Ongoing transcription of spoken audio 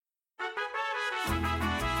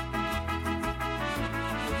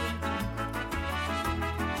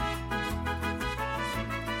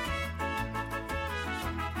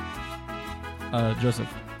Joseph,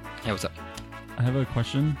 Hey, what's up? I have a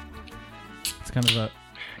question. It's kind of a...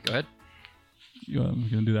 Go ahead. You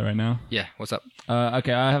gonna do that right now? Yeah, what's up?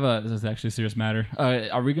 Okay, this is actually a serious matter.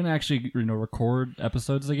 Are we gonna actually, record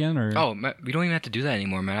episodes again, or... Oh, we don't even have to do that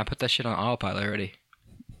anymore, man. I put that shit on autopilot already.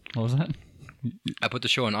 What was that? I put the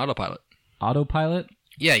show on autopilot. Autopilot?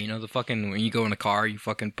 Yeah, you know the fucking, when you go in a car, you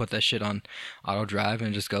fucking put that shit on auto drive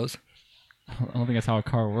and it just goes. I don't think that's how a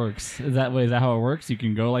car works. Is that how it works? You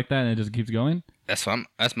can go like that and it just keeps going? That's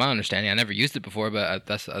my understanding. I never used it before, but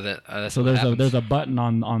that's so there's a button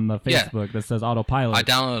on the Facebook that says autopilot. I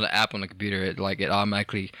downloaded the app on the computer. It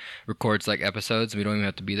automatically records like episodes. We don't even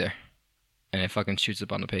have to be there, and it fucking shoots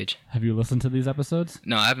up on the page. Have you listened to these episodes?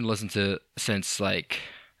 No, I haven't listened to since like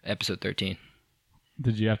episode 13.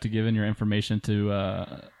 Did you have to give in your information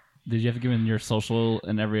to? Did you have to give in your social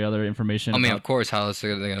and every other information? I mean, of course. How else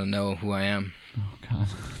are they gonna know who I am? Oh God.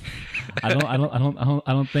 I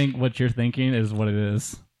don't think what you're thinking is what it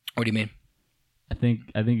is. What do you mean? I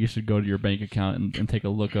think you should go to your bank account and take a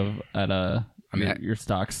look at your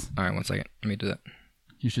stocks. All right, 1 second. Let me do that.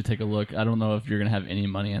 You should take a look. I don't know if you're gonna have any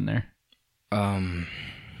money in there.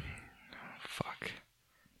 Fuck.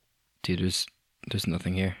 Dude, there's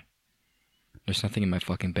nothing here. There's nothing in my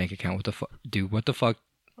fucking bank account. What the fuck? Dude, what the fuck?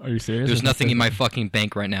 Are you serious? There's nothing in my fucking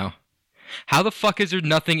bank right now. How the fuck is there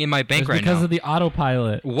nothing in my bank right now? Because of the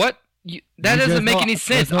autopilot. What? That doesn't make any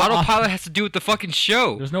sense. Autopilot has to do with the fucking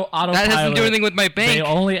show. There's no autopilot. That doesn't do anything with my bank. They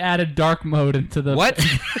only added dark mode into the... What?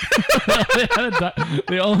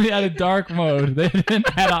 They only added dark mode. They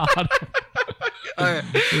didn't add auto. Alright,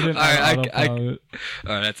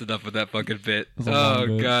 that's enough with that fucking bit.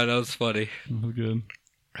 Oh God, that was funny. That was good.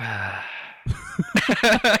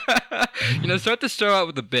 Start the show out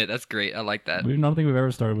with a bit. That's great. I like that. I don't think we've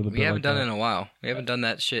ever started with a bit. We haven't done it in a while. We haven't done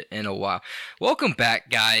that shit in a while. Welcome back,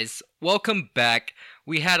 guys. Welcome back.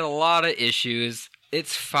 We had a lot of issues.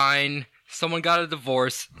 It's fine. Someone got a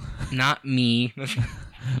divorce. Not me.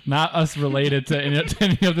 Not us related to any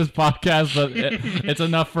of this podcast, but it's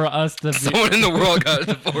enough for us to. Someone in the world got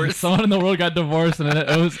divorced. Someone in the world got divorced, and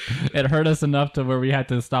it hurt us enough to where we had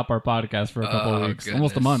to stop our podcast for a couple of weeks,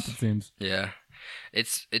 almost a month, it seems. Yeah,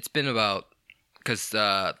 it's been about because.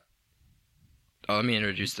 Let me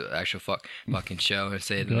introduce the actual fucking show and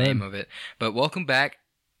say the name of it. But welcome back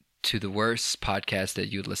to the worst podcast that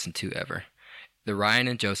you'd listen to ever, the Ryan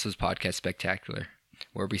and Joseph's Podcast Spectacular,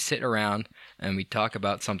 where we sit around and we talk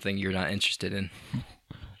about something you're not interested in.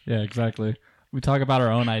 Yeah, exactly. We talk about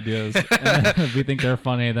our own ideas. And if we think they're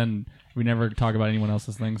funny, then we never talk about anyone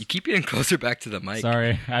else's things. You keep getting closer back to the mic.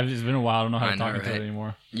 Sorry. It's been a while. I don't know how to talk into it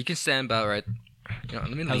anymore. You can stand about right.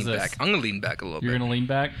 Let me lean back. I'm going to lean back a little bit. You're going to lean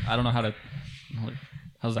back? I don't know how to...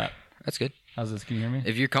 How's that? That's good. How's this? Can you hear me?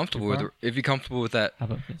 If you're comfortable with that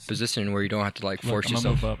position where you don't have to force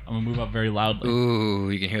yourself. I'm gonna move up very loudly. Ooh,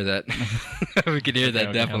 you can hear that. We can hear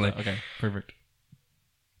that definitely. Okay, perfect.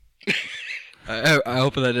 I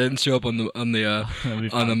hope that didn't show up on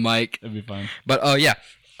the mic. It'll be fine. But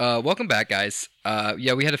welcome back, guys.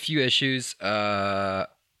 We had a few issues. What's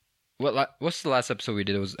the last episode we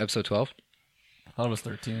did? It was episode 12. I thought it was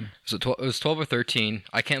 13. So it was 12 or 13.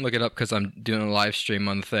 I can't look it up because I'm doing a live stream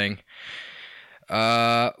on the thing.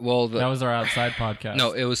 That was our outside podcast.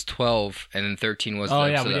 No, it was 12, and then 13 was. Oh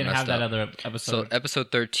yeah, we didn't have that other episode. So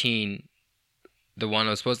episode 13, the one that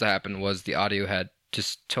was supposed to happen was the audio had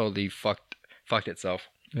just totally fucked itself.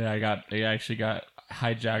 Yeah, it actually got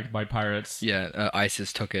hijacked by pirates. Yeah,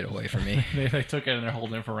 ISIS took it away from me. they took it and they're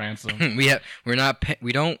holding it for ransom.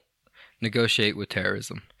 We don't negotiate with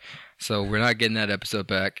terrorism. So we're not getting that episode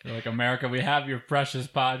back. They're like, America, we have your precious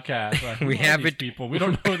podcast. Like, we have it. People. We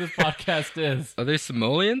don't know what this podcast is. Are they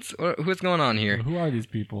Somalians? What's going on here? Who are these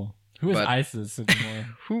people? Who is ISIS anymore?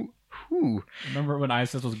 Who? Remember when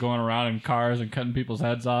ISIS was going around in cars and cutting people's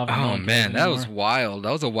heads off? Oh man, that was wild.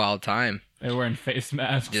 That was a wild time. They were wearing face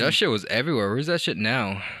masks. Dude, that shit was everywhere. Where's that shit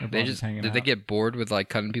now? Did they get bored with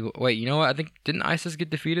cutting people? Wait, you know what? I think didn't ISIS get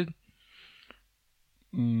defeated?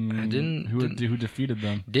 Who defeated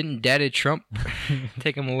them? Didn't Daddy Trump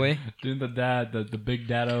take him away? Didn't the big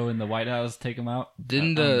daddo in the White House take him out?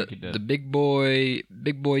 Didn't the big boy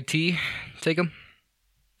T take him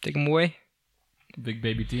away? Big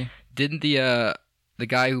baby T. Didn't the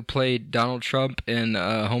guy who played Donald Trump in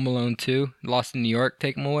Home Alone 2, Lost in New York,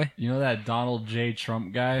 take him away? You know that Donald J.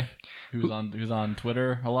 Trump guy who's on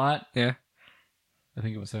Twitter a lot? Yeah. I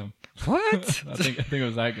think it was him. What? I think it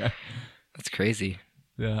was that guy. That's crazy.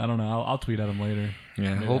 Yeah, I don't know. I'll tweet at him later.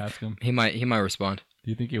 Yeah, hope ask him. He might respond.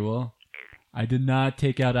 Do you think he will? I did not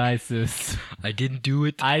take out ISIS. I didn't do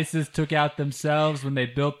it. ISIS took out themselves when they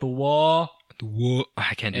built the wall. The wall.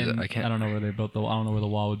 I can't do that. I can't. I don't know where they built I don't know where the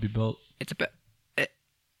wall would be built. It's a bit.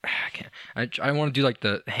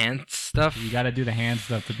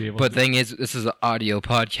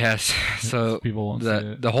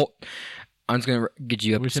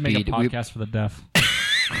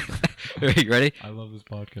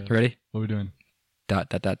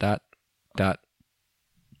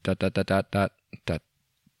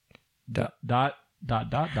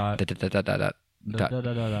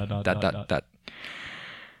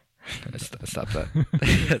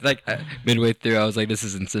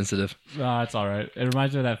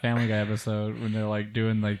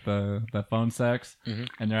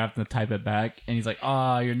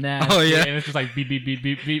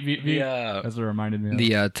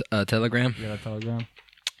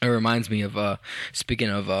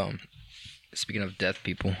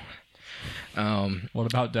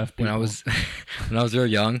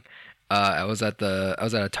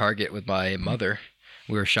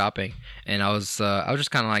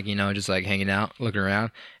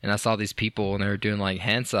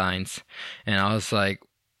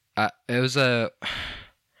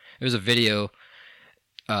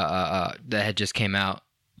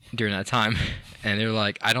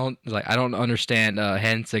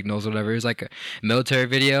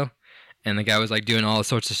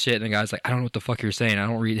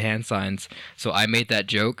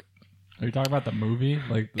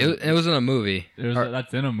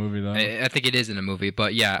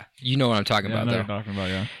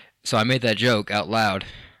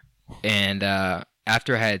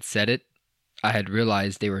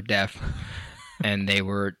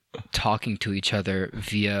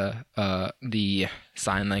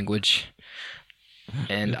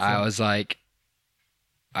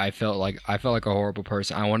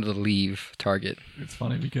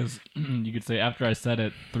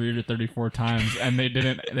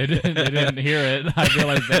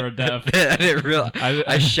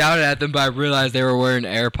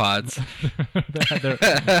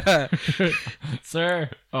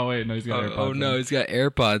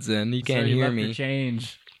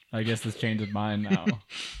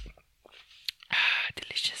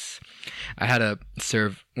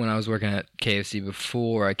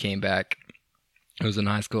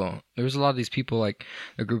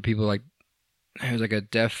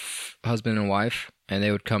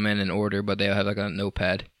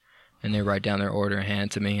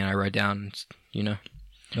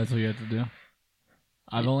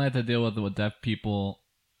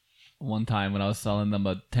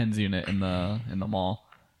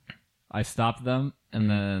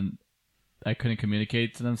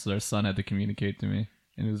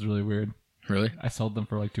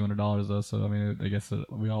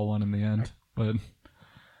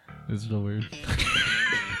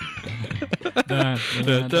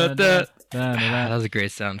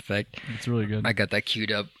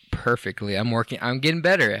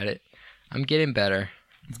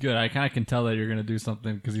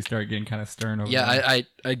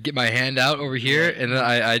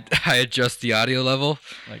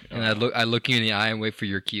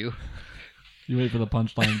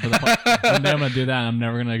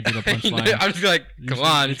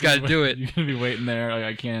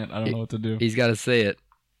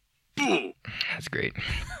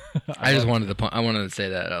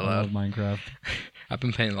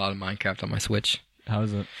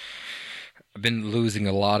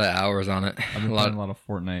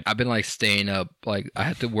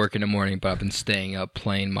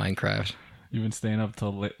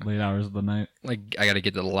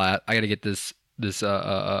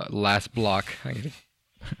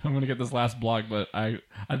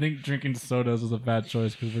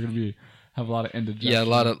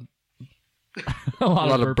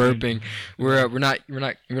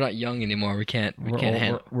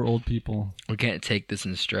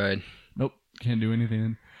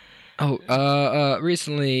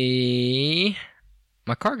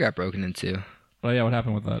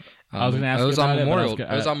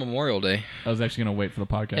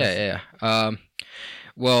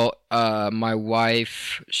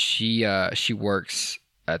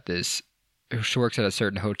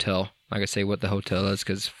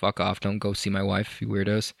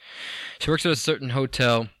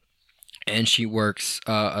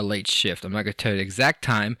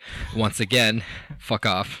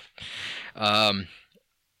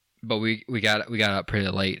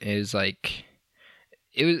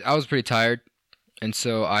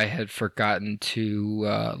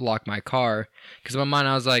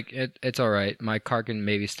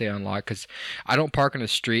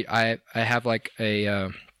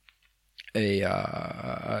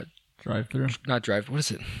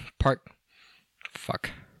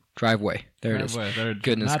 driveway. There it is.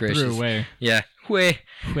 Goodness not gracious. Through way. Yeah, way.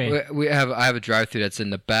 Way. I have a drive-through that's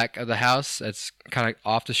in the back of the house. That's kind of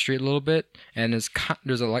off the street a little bit, and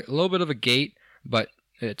there's a little bit of a gate, but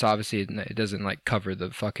it's obviously it doesn't like cover the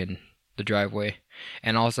driveway,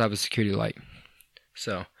 and also have a security light.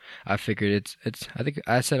 So I figured it's. I think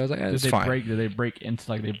I said I was like, it's fine. Did they break into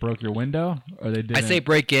they broke your window or they didn't? I say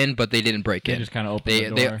break in, but they didn't break in. They just kind of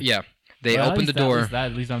opened the door. They opened the door.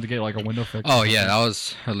 At least I have to get a window fix. Oh yeah, that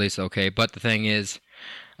was at least okay. But the thing is,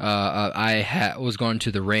 I was going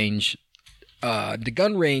to the range, the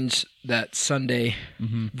gun range that Sunday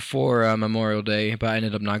before Memorial Day, but I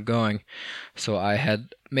ended up not going. So I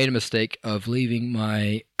had made a mistake of leaving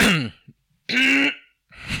my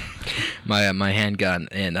my handgun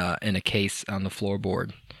in a case on the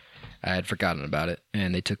floorboard. I had forgotten about it,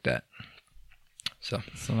 and they took that. So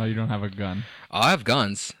now you don't have a gun. I have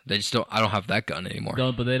guns. They just don't. I don't have that gun anymore.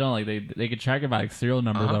 No, but they don't they could track it by serial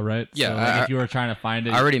number though, right? Yeah. So, if you were trying to find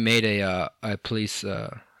it, I already made a police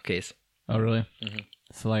case. Oh really? Mm-hmm.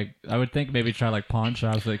 So I would think maybe try pawn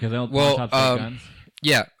shops because they don't pawn shops take guns.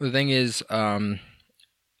 Yeah. The thing is,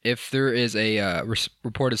 if there is a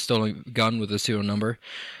reported stolen gun with a serial number,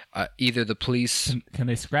 either the police can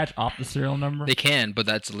they scratch off the serial number? They can, but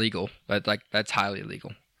that's illegal. That's highly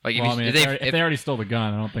illegal. If they already stole the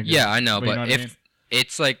gun, I don't think. Yeah, I know, but if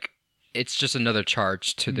it's it's just another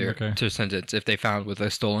charge to their to sentence if they found with a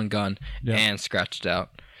stolen gun and scratched out.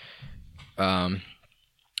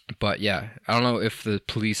 But yeah, I don't know if the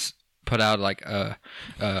police put out a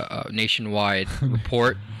nationwide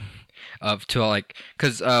report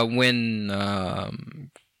because when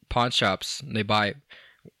pawn shops they buy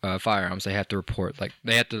firearms, they have to report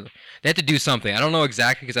they have to do something. I don't know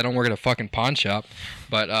exactly because I don't work at a fucking pawn shop,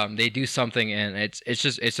 but they do something and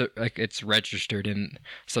it's registered in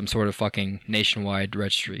some sort of fucking nationwide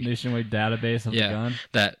registry, nationwide database of the gun.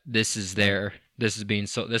 That this is there, this is being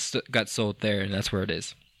sold, this got sold there, and that's where it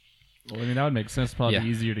is. Well, I mean that would make sense. Probably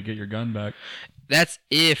easier to get your gun back. That's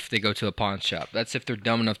if they go to a pawn shop. That's if they're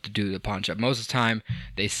dumb enough to do the pawn shop. Most of the time,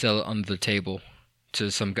 they sell it under the table. To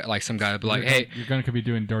some guy would be like, hey, your gun could be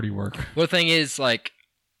doing dirty work. Well, the thing is,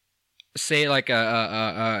 say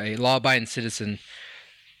a law-abiding citizen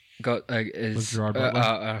is Gerard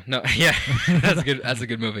Butler? no, yeah, that's a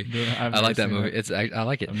good movie. I like that movie. I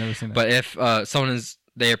like it. I've never seen it. But if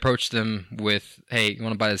they approach them with, hey, you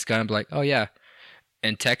want to buy this gun? I'd be like, oh yeah.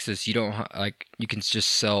 In Texas, you don't you can just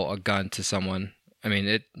sell a gun to someone. I mean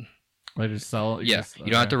it. They just sell it. You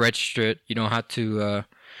don't have to register it. You don't have to.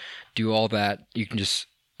 Do all that. You can just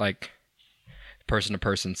person to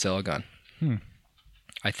person sell a gun.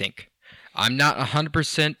 I think. I'm not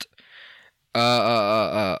 100%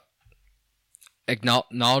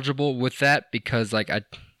 knowledgeable with that because I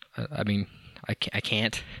mean I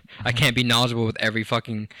can't be knowledgeable with every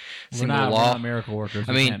fucking single law. We're not miracle workers.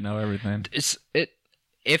 We can't know everything.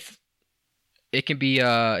 If it can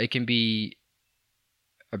be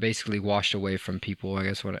basically washed away from people. I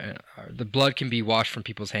guess the blood can be washed from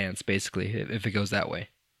people's hands, basically, if it goes that way.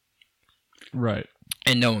 Right.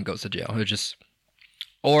 And no one goes to jail.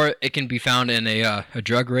 Or it can be found in a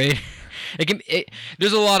drug raid.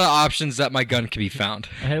 There's a lot of options that my gun can be found.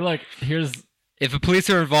 Hey, look, if the police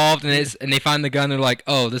are involved and they find the gun, they're like,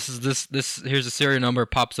 oh, this is this. Here's a serial number.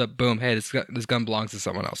 Pops up. Boom. Hey, this gun belongs to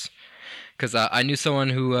someone else. Because I knew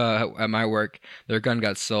someone who at my work, their gun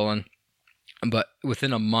got stolen. But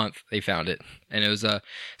within a month, they found it, and it was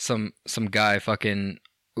some guy it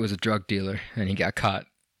was a drug dealer, and he got caught.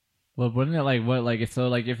 Well, wouldn't it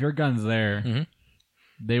if your gun's there,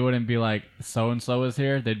 they wouldn't be like so and so is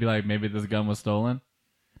here. They'd be like maybe this gun was stolen.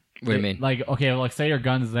 What do you mean? Say your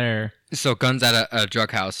gun's there. So guns at a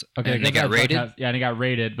drug house. Okay, and they got raided. Yeah, and they got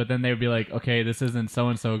raided. But then they would be like, okay, this isn't so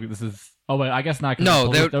and so. This is. Oh wait, I guess not. No,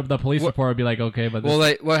 the police report would be like, okay, but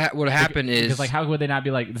this, what happened is because how would they not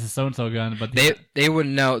be like this is so and so gun? But they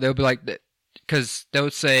wouldn't know. They would be like, because they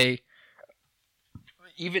would say,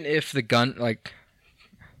 even if the gun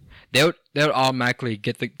they would automatically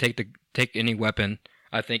take any weapon.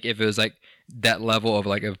 I think if it was that level of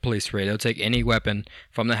a police raid, they'll take any weapon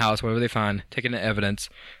from the house, whatever they find, take it into evidence.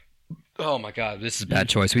 Oh my God, this is a bad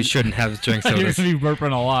choice. We shouldn't have drank sodas. You're gonna be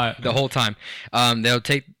burping a lot the whole time. They'll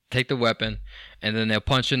take the weapon, and then they'll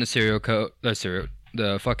punch in the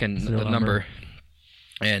number,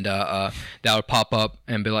 and that would pop up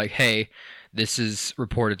and be like, "Hey, this is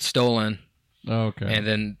reported stolen." Okay. And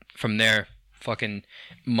then from there, fucking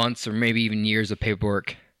months or maybe even years of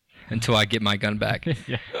paperwork until I get my gun back.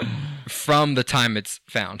 Yeah. From the time it's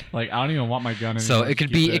found. I don't even want my gun anymore. So it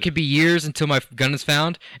could be years until my gun is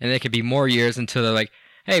found, and it could be more years until they're like,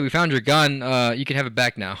 "Hey, we found your gun. You can have it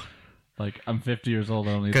back now." Like, I'm 50 years old.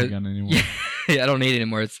 I don't need a gun anymore. Yeah, I don't need it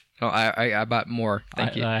anymore. I bought more.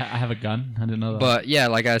 Thank you. I have a gun. I didn't know that. But yeah,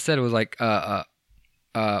 like I said, it was like one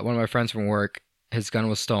of my friends from work. His gun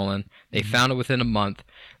was stolen. They found it within a month,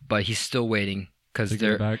 but he's still waiting because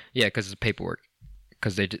it's paperwork.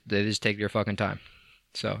 Because they just take their fucking time.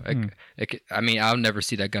 So I mean, I'll never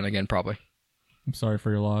see that gun again. Probably. I'm sorry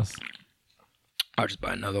for your loss. I'll just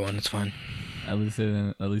buy another one. It's fine. At least they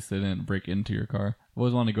didn't break into your car. I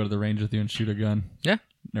always wanted to go to the range with you and shoot a gun. Yeah.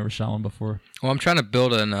 Never shot one before. Well, I'm trying to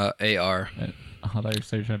build an AR. I thought you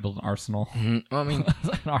said you're trying to build an arsenal. Well, I mean,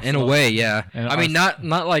 in a way, yeah. I mean, not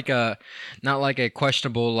like a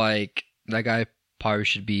questionable like that guy probably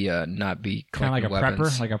should be not be collecting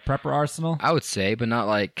weapons. Like a prepper arsenal. I would say, but not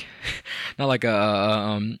like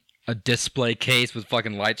a display case with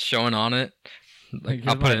fucking lights showing on it. Like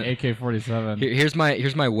I'll put an AK-47.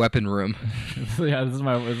 Here's my weapon room. Yeah, there's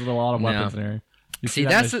a lot of weapons in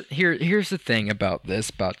here. Here's the thing about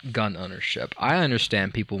gun ownership. I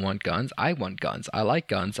understand people want guns. I want guns. I like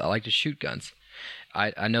guns. I like to shoot guns.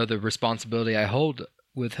 I know the responsibility I hold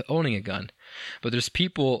with owning a gun. But there's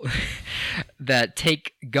people that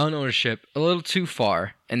take gun ownership a little too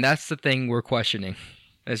far, and that's the thing we're questioning.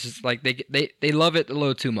 It's just like they love it a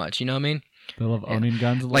little too much, you know what I mean? They love owning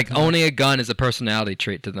guns a little too owning a gun is a personality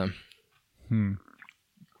trait to them.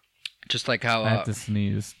 Just like how I have to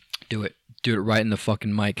sneeze. Do it right in the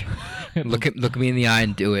fucking mic. Look me in the eye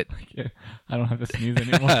and do it. I don't have to sneeze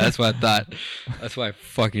anymore. That's what I thought. That's what I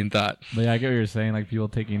fucking thought. But yeah, I get what you're saying. Like people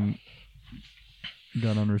taking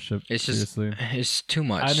gun ownership seriously. It's too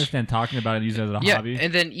much. I understand talking about it and using it as a hobby.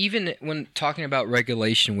 And then even when talking about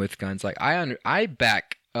regulation with guns, like I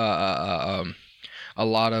back a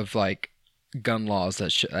lot of like gun laws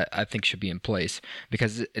that I think should be in place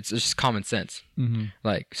because it's just common sense.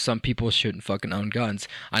 Like some people shouldn't fucking own guns.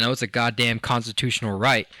 I know it's a goddamn constitutional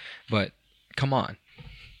right, but come on.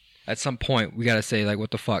 At some point we gotta say like,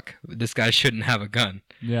 what the fuck? This guy shouldn't have a gun.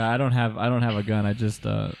 Yeah, I don't have a gun. I just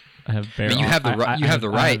I have bare. I mean, you have the right. You have the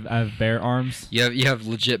right. I have bare arms. You have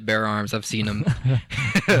legit bare arms. I've seen them.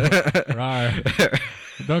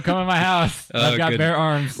 Don't come in my house. I've got bare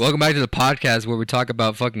arms. Welcome back to the podcast where we talk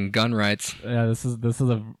about fucking gun rights. Yeah, this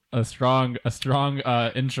is a strong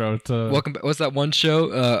intro to. Welcome. What's that one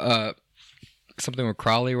show? Something with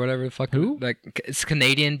Crowley or whatever the fuck. Who? Like it's a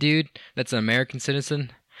Canadian dude that's an American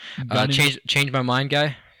citizen. Change my mind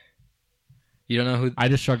guy. You don't know who? I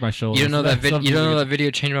just shrugged my shoulders. You don't know that You don't know that video?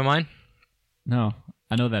 Change my mind. No,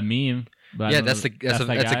 I know that meme. But yeah, that's a guy.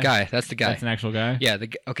 That's the guy. That's an actual guy. Yeah.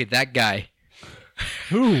 That guy.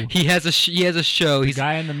 Who? He has a show. The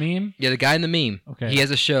guy in the meme? Yeah, the guy in the meme. Okay. He has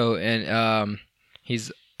a show, and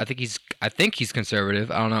I think he's conservative.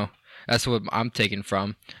 I don't know. That's what I'm taking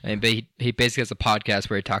from. And he basically has a podcast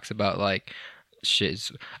where he talks about like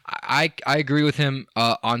shit. I agree with him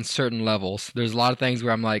on certain levels. There's a lot of things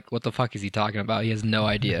where I'm like, what the fuck is he talking about? He has no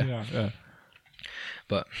idea. Yeah.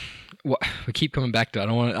 But we keep coming back to it. I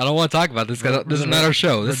don't want to talk about this because this is not our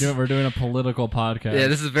show. We're doing a political podcast. Yeah,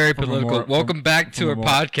 this is very political. Welcome back to our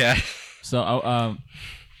podcast. So,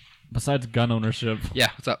 besides gun ownership, yeah,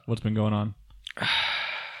 what's up? What's been going on?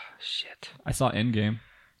 Shit. I saw Endgame.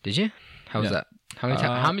 Did you? How was that? How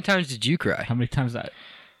many times did you cry? How many times did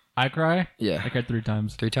I cry? Yeah, I cried 3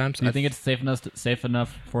 times. 3 times. Do you think it's safe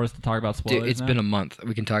enough for us to talk about spoilers? Dude, it's been a month.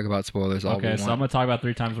 We can talk about spoilers all we want. Okay, so I'm gonna talk about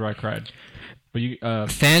 3 times where I cried. But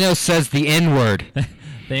Thanos says the N-word.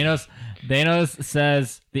 Thanos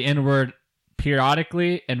says the N-word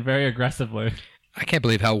periodically and very aggressively. I can't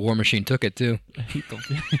believe how War Machine took it too.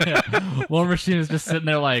 Yeah. War Machine is just sitting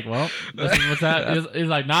there like, well, what's that? He's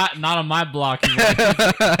like, not on my block.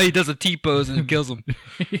 He does a T-pose and kills him.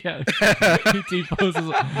 Yeah, he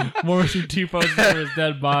T-poses. War Machine T-poses over his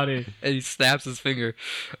dead body, and he snaps his finger.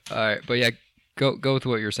 All right, but yeah. Go with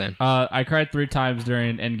what you're saying. I cried 3 times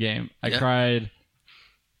during Endgame. I cried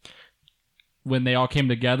when they all came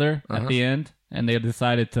together at the end and they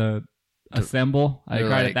decided to assemble. I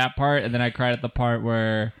cried at that part, and then I cried at the part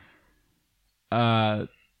where,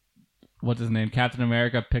 what's his name? Captain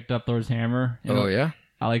America picked up Thor's hammer. Yeah?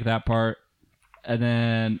 I like that part. And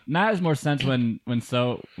then not as more sense when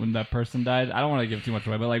that person died. I don't want to give too much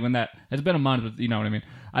away, but like when it's been a month, but you know what I mean.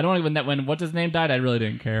 I don't like when what's his name died. I really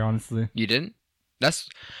didn't care, honestly. You didn't?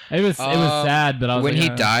 It was sad, but I was when he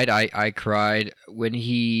died, I cried when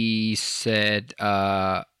he said,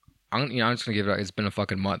 I'm just gonna give it. It's been a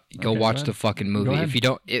fucking month. Go watch the fucking movie. If you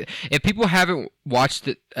don't, if people haven't watched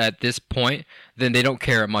it at this point, then they don't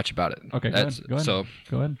care much about it. Okay, go ahead. So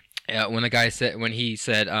go ahead. Yeah, when he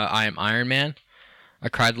said, "I am Iron Man," I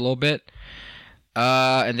cried a little bit.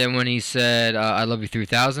 And then when he said, "I love you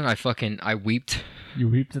 3000," I weeped. You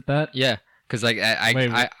weeped at that? Yeah, because like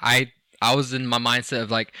I was in my mindset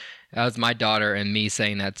of like that was my daughter and me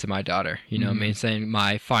saying that to my daughter. You know what I mean? Saying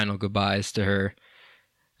my final goodbyes to her.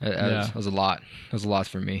 It was a lot. It was a lot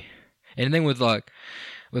for me. Anything with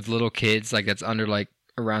little kids like that's under like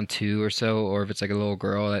around 2 or so, or if it's like a little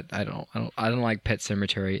girl, that I don't like Pet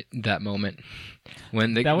Sematary that moment.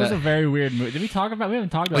 That was a very weird movie. Did we talk about? We haven't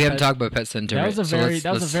talked about. We haven't talked about Pet Sematary.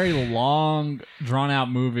 That was a very long, drawn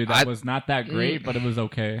out movie that was not that great, but it was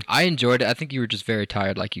okay. I enjoyed it. I think you were just very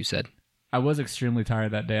tired, like you said. I was extremely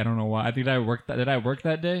tired that day. I don't know why. I think I worked. Did I work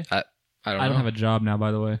that day? I don't know. I don't have a job now,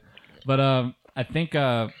 by the way. But I think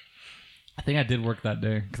I did work that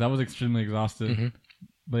day because I was extremely exhausted. Mm-hmm.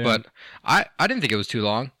 But I didn't think it was too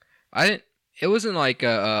long. It wasn't like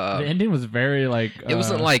the ending was very like. It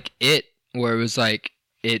wasn't like it where it was like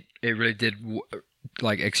it really did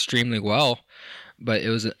like extremely well, but it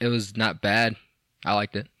was not bad. I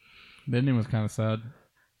liked it. The ending was kind of sad.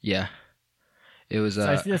 Yeah. It was. So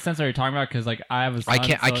I see the sense that you're talking about because like I have a son, I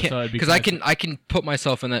can't because I can put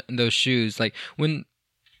myself in those shoes. Like when,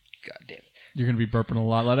 God damn it, you're gonna be burping a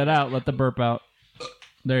lot. Let it out. Let the burp out.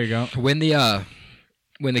 There you go.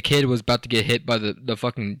 When the kid was about to get hit by the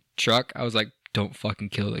fucking truck, I was like, "Don't fucking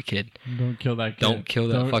kill the kid. Don't kill that kid. Don't kill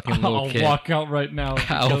that fucking little kid. I'll walk out right now.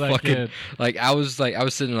 Kill that kid." Like I was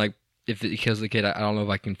sitting like, if it kills the kid, I don't know if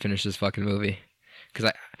I can finish this fucking movie,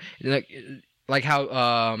 because I like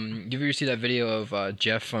how you ever see that video of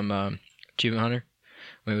Jeff from Achievement Hunter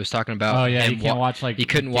when he was talking about he can't watch like he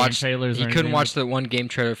couldn't watch trailers. He couldn't watch the one game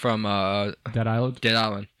trailer from Dead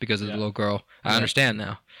Island because of the little girl. I understand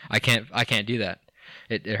now. I can't do that.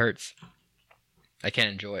 It hurts. I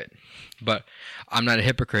can't enjoy it, but I'm not a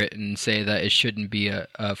hypocrite and say that it shouldn't be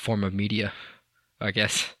a form of media. I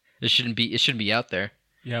guess it shouldn't be out there.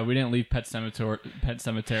 Yeah, we didn't leave Pet Sematary.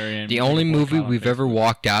 And the only movie we've ever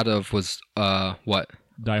walked out of was what?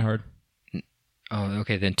 Die Hard. Oh,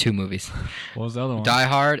 okay, then 2 movies. What was the other one? Die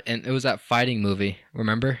Hard, and it was that fighting movie.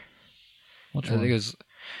 Remember? Which one? I think it was.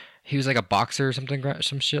 He was like a boxer or something,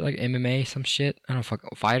 some shit like MMA, some shit. I don't know,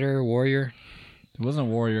 fighter, warrior. It wasn't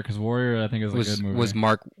Warrior because Warrior I think is a good movie. Was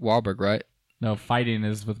Mark Wahlberg, right? No, Fighting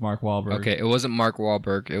is with Mark Wahlberg. Okay, it wasn't Mark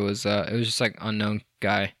Wahlberg. It was just like unknown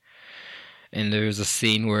guy. And there was a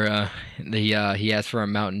scene where he asked for a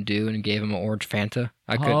Mountain Dew and gave him an orange Fanta.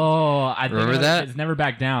 I remember that. It's Never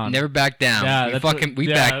Back Down. Never Back Down. Yeah, we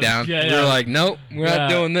backed down. Yeah, we were like, nope, we're not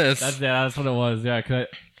doing this. That's what it was. Yeah, cause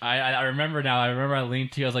I remember now. I remember I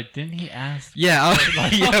leaned to you. I was like, didn't he ask? Yeah,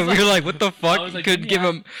 we were like, what the fuck? Like, They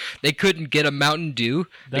couldn't get a Mountain Dew.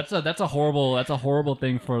 That's a horrible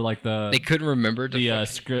thing for like They couldn't remember the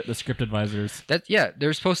script advisors.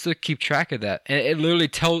 They're supposed to keep track of that, and it literally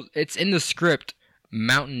it's in the script.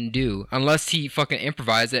 Mountain Dew, unless he fucking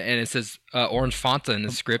improvised it and it says orange Fanta in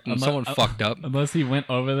the script and someone fucked up. Unless he went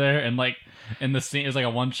over there and like in the scene, it was like a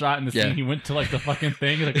one shot in the scene. He went to like the fucking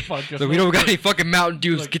thing. He's like, fuck. So we don't got any fucking Mountain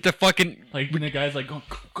Dews. Get the fucking. Like when the guy's like, go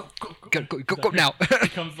now. He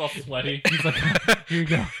comes all sweaty. He's like, here you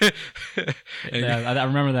go. Yeah, I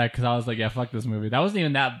remember that because I was like, yeah, fuck this movie. That wasn't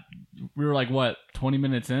even that. We were like, what, 20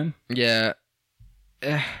 minutes in? Yeah.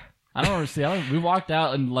 I don't understand. We walked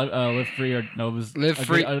out and Live Free, or no, it was Live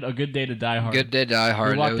Free. A Good Day to Die Hard. Good Day to Die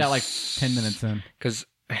Hard. We walked out like 10 minutes in. Because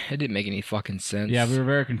it didn't make any fucking sense. Yeah, we were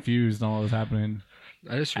very confused on what was happening.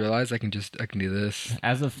 I just realized I can do this.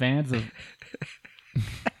 As a fans of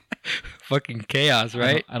fucking chaos,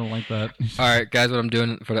 right? I don't like that. All right, guys, what I'm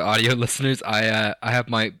doing for the audio listeners, I have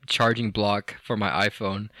my charging block for my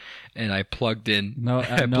iPhone, and I plugged in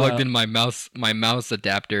my mouse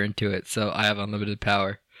adapter into it, so I have unlimited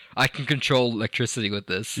power. I can control electricity with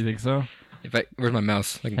this. You think so? Where's my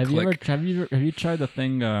mouse? I can click. Have you tried the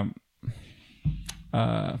thing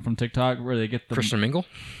from TikTok where they get the Christian Mingle?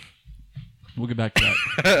 We'll get back to that.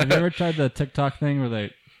 Have you ever tried the TikTok thing where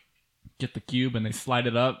they get the cube and they slide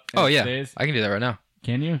it up? Oh yeah, I can do that right now.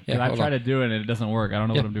 Can you? Yeah, I've tried to do it and it doesn't work. I don't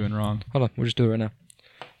know what I'm doing wrong. Hold on, we'll just do it right now.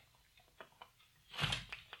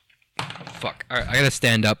 Fuck. All right, I gotta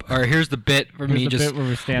stand up. All right, here's the bit for me just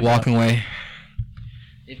walking away.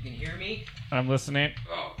 If you can hear me, I'm listening.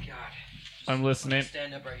 Oh God, I'm listening.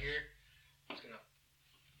 Stand up right here. Just gonna.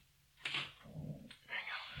 There you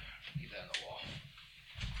go. Leave that on the wall.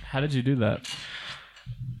 How did you do that?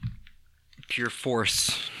 Pure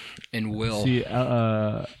force and will. See,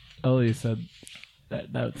 Ellie said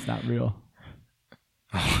that's not real.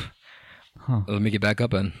 Huh. Let me get back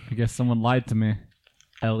up then. I guess someone lied to me,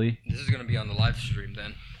 Ellie. This is gonna be on the live stream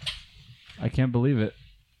then. I can't believe it.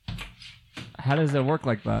 How does it work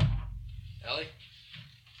like that? Ellie,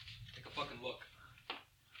 take a fucking look.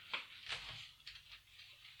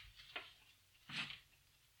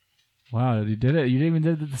 Wow, you did it. You didn't even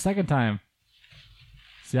did it the second time.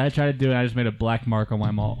 See, I tried to do it. I just made a black mark on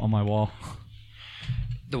my wall.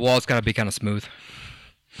 The wall's got to be kind of smooth.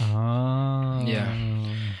 Oh. Yeah.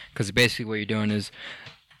 Because basically what you're doing is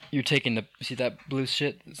you're taking see that blue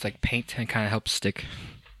shit? It's like paint and kind of helps stick.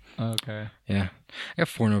 Okay. Yeah. I got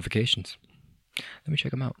 4 notifications. Let me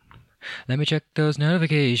check them out. Let me check those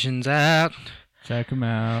notifications out. Check them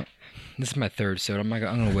out. This is my 3rd, so I'm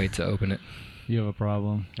going to wait to open it. You have a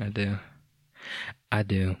problem. I do.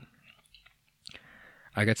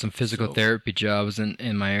 I got some physical therapy jobs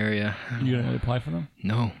in my area. You gonna apply for them?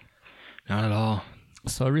 No, not at all.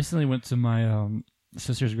 So I recently went to my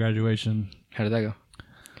sister's graduation. How did that go?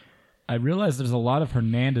 I realized there's a lot of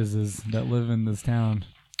Hernandezes that live in this town.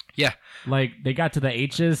 Yeah. Like, they got to the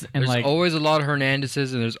H's and there's always a lot of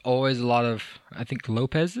Hernandezes and there's always a lot of, I think,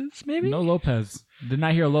 Lopez's, maybe? No Lopez. Did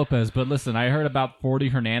not hear Lopez, but listen, I heard about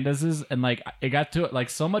 40 Hernandezes, and, like, it got to, like,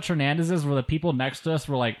 so much Hernandezes where the people next to us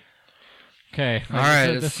were like, okay. Like, all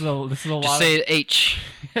right. This is a lot. Just say H.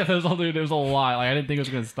 Yeah, there was a lot. Like, I didn't think it was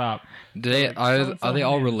going to stop. Are they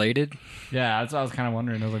all related? Yeah, that's what I was kind of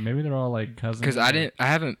wondering. I was like, maybe they're all, like, cousins. Because I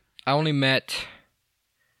only met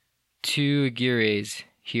 2 Aguirres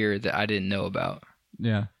here that I didn't know about.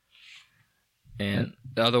 Yeah. And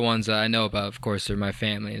the other ones that I know about, of course, they're my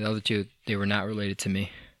family. The other 2, they were not related to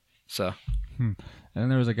me. So. And then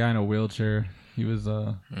there was a guy in a wheelchair. He was,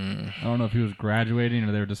 I don't know if he was graduating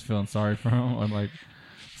or they were just feeling sorry for him. Or like,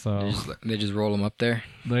 so. They just roll him up there?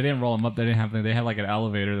 They didn't roll him up. They didn't have, they had like an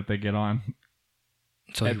elevator that they get on.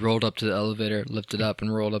 So he rolled up to the elevator, lifted up,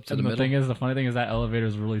 and rolled up to the middle? The funny thing is that elevator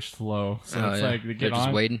is really slow. So it's like they get They're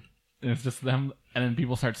just waiting? And it's just them, and then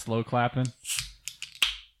people start slow clapping.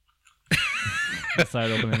 Side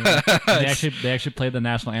opening. They actually played the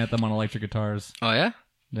national anthem on electric guitars. Oh yeah?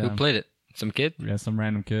 Yeah. Who played it? Some kid? Yeah, some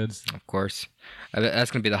random kids. Of course. That's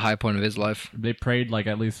gonna be the high point of his life. They prayed like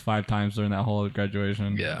at least 5 times during that whole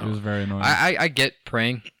graduation. Yeah, it was very annoying. I get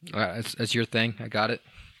praying. It's your thing. I got it.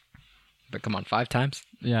 But come on, 5 times?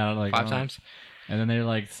 Yeah, like 5 times. And then they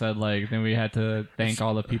like said like then we had to thank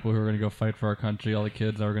all the people who were gonna go fight for our country, all the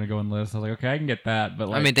kids that were gonna go enlist. I was like, okay, I can get that, but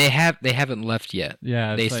like, I mean, they haven't left yet.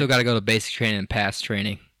 Yeah, they still got to go to basic training and pass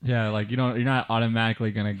training. Yeah, like you're not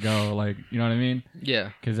automatically gonna go, like, you know what I mean? Yeah.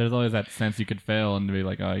 Because there's always that sense you could fail and be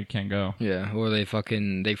like, oh, you can't go. Yeah, or they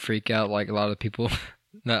freak out like a lot of people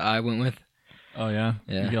that I went with. Oh yeah.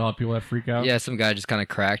 Yeah. You get a lot of people that freak out. Yeah, some guy just kind of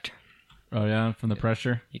cracked. Oh yeah, from the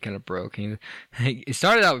pressure. He kind of broke. He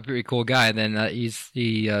started out a pretty cool guy, and then he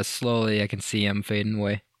slowly, I can see him fading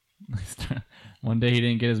away. One day he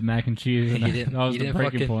didn't get his mac and cheese. And that was the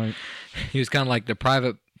breaking point. He was kind of like the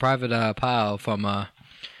private pile from.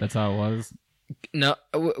 That's how it was. No,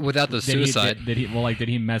 without the suicide. Did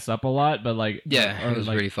he mess up a lot? But like, yeah, he was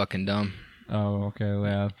pretty fucking dumb. Oh, okay,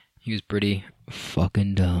 yeah. He was pretty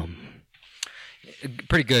fucking dumb.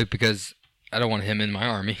 Pretty good because I don't want him in my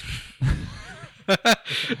army.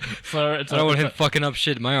 So I don't want him fucking up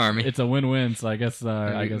shit in my army. It's a win-win. So I guess we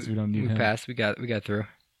don't need him. We passed. We got through.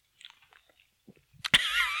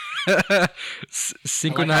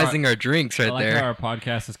 Synchronizing our drinks right there. How our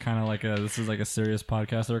podcast is kind of like this is like a serious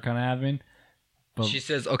podcast that we're kind of having. But she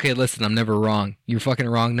says, "Okay, listen, I'm never wrong. You're fucking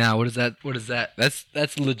wrong now. What is that?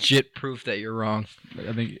 That's legit proof that you're wrong."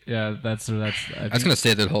 I think that's gonna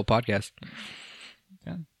stay the whole podcast.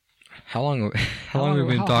 Yeah. How long have we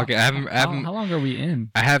been talking? How long are we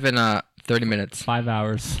in? I haven't 30 minutes. 5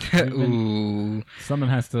 hours. Ooh. Someone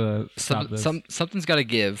has to stop this. Something's got to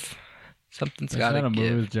give. Something's got to give.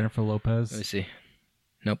 Movie with Jennifer Lopez? Let me see.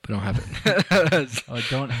 Nope, I don't have it. I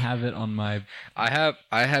don't have it on my... I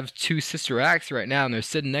have 2 Sister Acts right now, and they're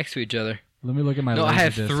sitting next to each other. Let me look at my... No, I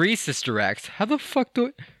have 3 Sister Acts. How the fuck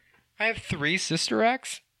do I have 3 Sister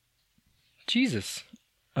Acts? Jesus.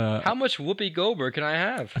 How much Whoopi Goldberg can I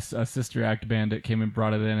have? A Sister Act bandit came and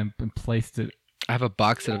brought it in and placed it. I have a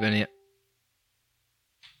box set of any...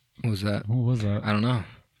 What was that? What was that? I don't know.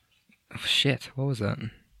 Oh, shit. What was that?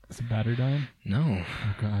 Is the battery dying? No.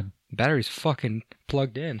 Oh, God. Battery's fucking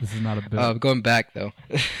plugged in. This is not a bit. Going back, though.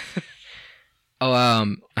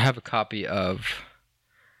 I have a copy of...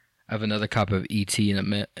 I have another copy of E.T.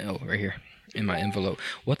 right here in my envelope.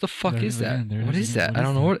 What the fuck is that? What is that? I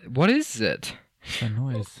don't know. What is it? What's that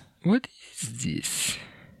noise? What is this?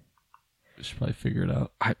 I should probably figure it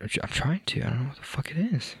out. I'm trying to. I don't know what the fuck it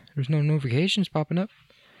is. There's no notifications popping up.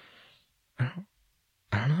 I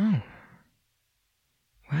don't know.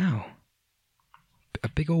 Wow. A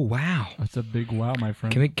big old wow. That's a big wow, my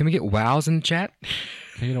friend. Can we get wows in the chat?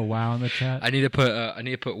 Can you get a wow in the chat? I need to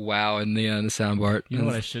put wow in the soundbar. You know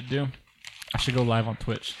what I should do? I should go live on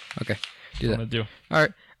Twitch. Okay. Do that. I'm gonna do. All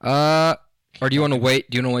right. Or do you want to wait?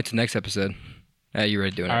 Do you want to wait till next episode? You're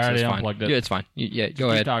already doing it. I already so it's unplugged fine. it. Yeah, it's fine. Yeah, go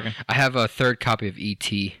Keep ahead. talking. I have a third copy of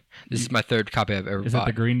E.T. This is my third copy I've ever Is bought.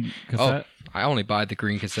 it the green cassette? Oh, I only buy the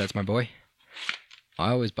green cassettes, my boy. I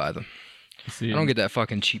always buy them. See, I don't get that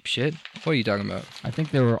fucking cheap shit. What are you talking about? I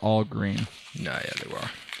think they were all green. No, yeah, they were.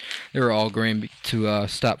 They were all green to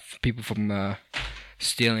stop people from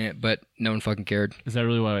stealing it, but no one fucking cared. Is that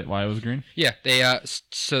really why it was green? Yeah, they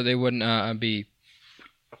so they wouldn't be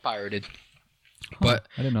pirated. But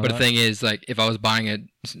I didn't know but that. the thing is, like, if I was buying it,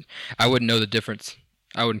 I wouldn't know the difference.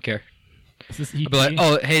 I wouldn't care. Is this I'd be like,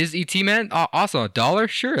 oh, hey, this ET, man, awesome, $1?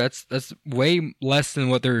 Sure, that's way less than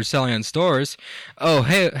what they're selling in stores. Oh,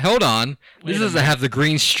 hey, hold on, this doesn't have the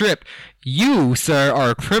green strip. You, sir, are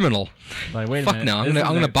a criminal. Like, wait a Fuck minute. no,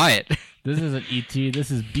 I'm gonna buy it. This isn't ET.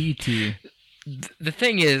 This is BT. The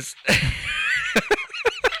thing is,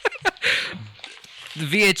 the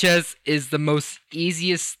VHS is the most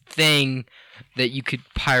easiest thing that you could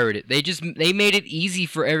pirate it. They made it easy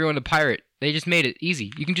for everyone to pirate. They just made it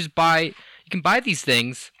easy. You can buy these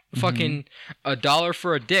things, fucking $1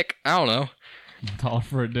 for a dick. I don't know. $1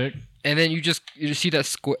 for a dick. And then you see that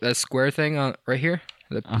square thing on right here,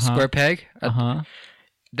 the square peg.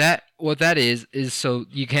 What that is so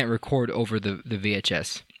you can't record over the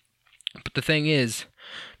VHS. But the thing is,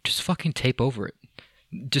 just fucking tape over it.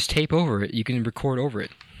 Just tape over it. You can record over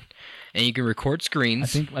it, and you can record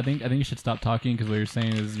screens. I think you should stop talking because what you're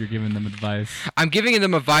saying is you're giving them advice. I'm giving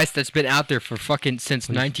them advice that's been out there for fucking since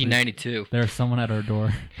 1992. There's someone at our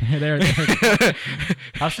door. there.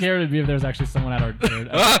 How scary would it be if there was actually someone at our door?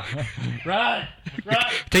 Run!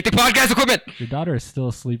 Take the podcast equipment. Your daughter is still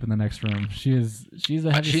asleep in the next room. She's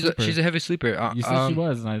a heavy sleeper. She's a heavy sleeper. You said she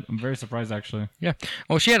was, and I'm very surprised actually. Yeah.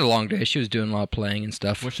 Well, she had a long day. She was doing a lot of playing and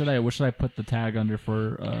stuff. What should I put the tag under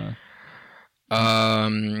for?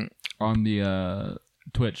 On the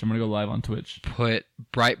Twitch. I'm gonna go live on Twitch. Put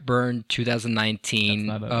Brightburn 2019.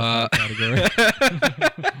 That's not a category.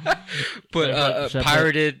 Put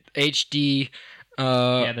pirated HD.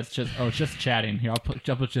 Yeah, that's just. Oh, it's just chatting. Here, I'll put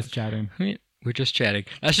just chatting. We're just chatting.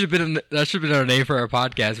 That should have been our name for our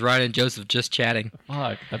podcast. Ryan and Joseph just chatting.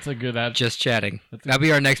 Fuck, that's a good ad. Just chatting. That'll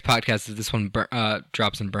be our next podcast if this one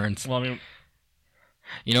drops and burns. Well, I mean,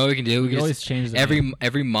 you know what we can do? we can always change the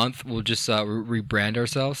every month. We'll just rebrand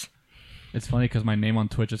ourselves. It's funny because my name on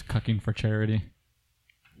Twitch is Cucking for Charity.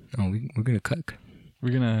 Oh, we're gonna cuck.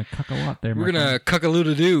 We're gonna cuck a lot there. We're gonna cuck a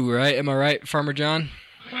little do, right? Am I right, Farmer John?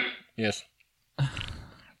 Yes.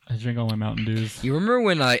 I drink all my Mountain Dews. You remember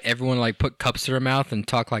when everyone put cups to their mouth and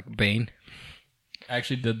talk like Bane? I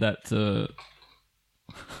actually did that to.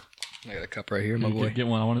 I got a cup right here, my boy. Get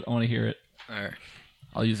one. I want to hear it. All right.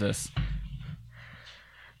 I'll use this.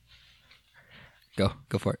 Go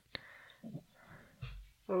for it.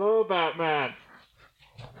 Hello, Batman.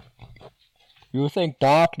 You think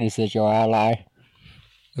darkness is your ally?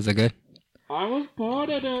 Was that good? I was born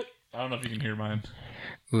in it. I don't know if you can hear mine.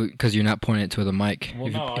 Because you're not pointing it to the mic. Well,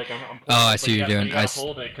 no, I'm oh, I see what you're doing. You gotta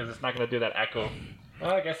hold it because it's not gonna do that echo.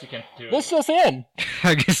 Well, I guess you can do it. This just in.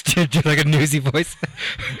 I guess do like a newsy voice.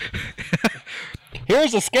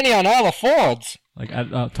 Here's a skinny on all the Fords.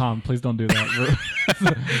 Tom, please don't do that.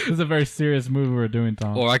 This is a very serious move we're doing,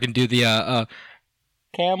 Tom. Or I can do the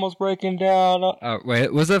camels breaking down.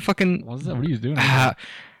 Wait, was that fucking? What is that? What are you doing?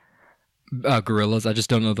 Gorillas. I just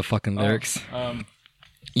don't know the fucking lyrics.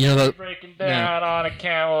 You know the breaking down on a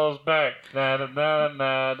camel's back. Don't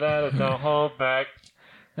hold back.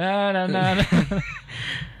 I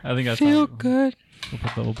think that's feel good.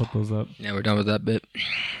 We'll put those up. Yeah, we're done with that bit.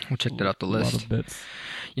 We'll check that off the list. A lot of bits.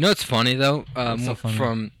 You know what's funny though? So funny.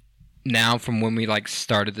 From when we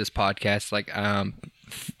started this podcast,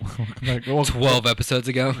 12 episodes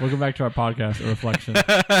ago. Welcome back to our podcast, A Reflection.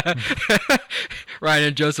 Ryan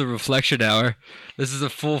and Joseph Reflection Hour. This is a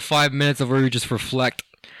full 5 minutes of where we just reflect.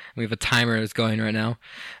 We have a timer that's going right now.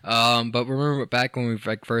 But remember back when we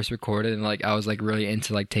first recorded and I was really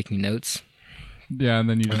into taking notes. Yeah, and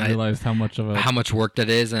then you just realized how much work that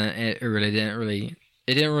is, and it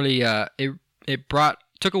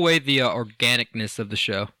took away the organicness of the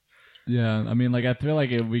show. Yeah, I mean, I feel like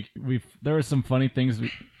there were some funny things.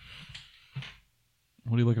 What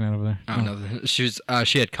are you looking at over there? I don't know.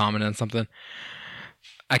 She had commented on something.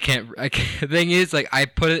 I can't. The thing is, I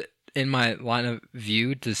put it in my line of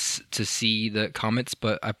view to see the comments,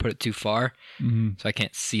 but I put it too far, so I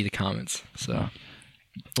can't see the comments. So,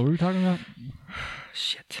 what were we talking about?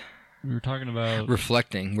 Shit. We were talking about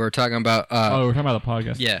reflecting. We were talking about. we were talking about the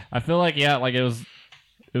podcast. Yeah. I feel like it was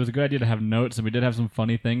a good idea to have notes, and we did have some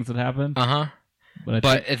funny things that happened. But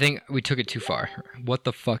I think we took it too far. What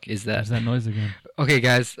the fuck is that? There's that noise again. Okay,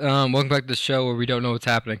 guys. Welcome back to the show where we don't know what's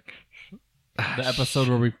happening. The episode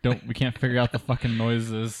where we can't figure out the fucking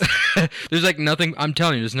noises. There's like nothing. I'm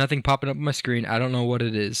telling you, there's nothing popping up on my screen. I don't know what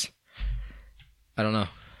it is. I don't know.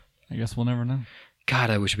 I guess we'll never know. God,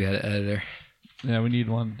 I wish we had an editor. Yeah, we need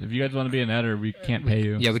one. If you guys want to be an editor, we can't pay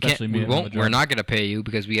you. Yeah, we can't. Especially me We and won't. Joe. We're not gonna pay you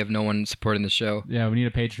because we have no one supporting the show. Yeah, we need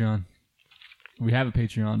a Patreon. We have a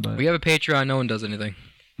Patreon, but We have a Patreon. No one does anything.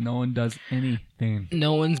 no one does anything.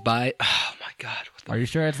 No one's by. Oh my God. What the Are you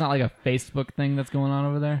sure it's not like a Facebook thing that's going on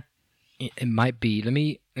over there? It might be. Let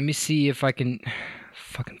me see if I can.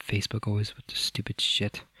 Fucking Facebook always with the stupid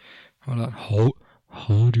shit. Hold on.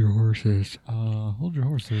 Hold your horses. Hold your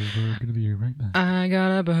horses. We're gonna be right back. I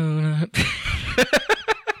got a bone.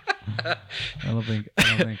 I don't think.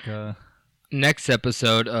 Next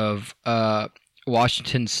episode of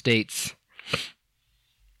Washington State's.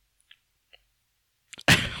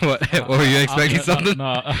 What were you expecting something?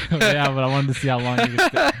 No, yeah, but I wanted to see how long you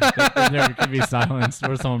could there could be silence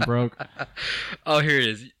where someone broke. Oh, here it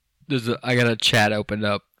is. I got a chat opened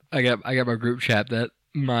up. I got my group chat that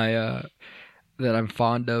that I'm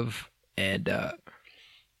fond of, and oh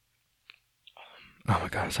my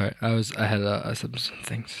God, sorry. I had some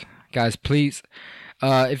things, guys. Please,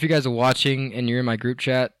 if you guys are watching and you're in my group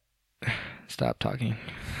chat, stop talking.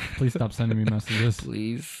 Please stop sending me messages.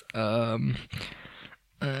 Please.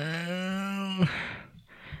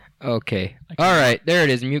 Okay. All right. There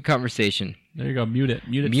it is. Mute conversation. There you go. Mute it.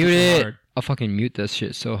 Mute it. Mute super it. hard. I'll fucking mute this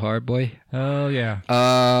shit so hard, boy. Hell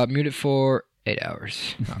yeah. Mute it for 8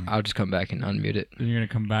 hours. I'll just come back and unmute it. Then you're gonna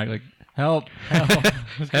come back like help. Help.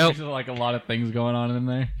 There's like a lot of things going on in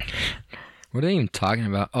there. What are they even talking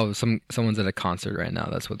about? Oh, someone's at a concert right now.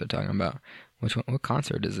 That's what they're talking about. Which one? What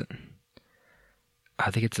concert is it?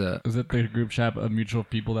 I think it's a Is it the group chat of mutual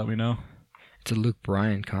people that we know? It's a Luke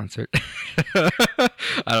Bryan concert. I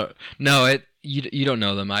don't. No, you don't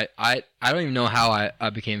know them. I don't even know how I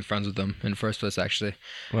became friends with them in the first place. Actually,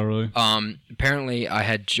 Well, really? apparently I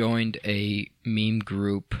had joined a meme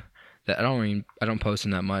group that I don't post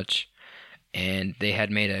in that much, and they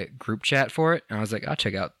had made a group chat for it, and I was like, I'll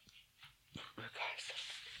check out.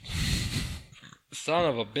 Son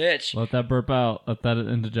of a bitch! Let that burp out. Let that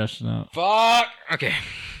indigestion out. Fuck. Okay.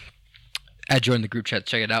 I joined the group chat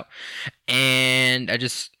to check it out, and I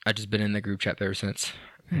just been in the group chat ever since.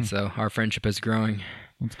 And so our friendship is growing.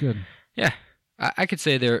 That's good. Yeah, I could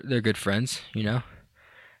say they're good friends. You know,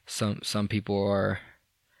 some people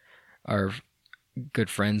are good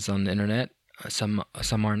friends on the internet. Some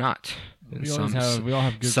are not. We all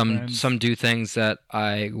have good friends. Some do things that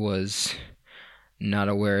I was not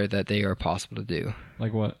aware that they are possible to do.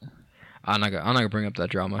 Like what? I'm not gonna bring up that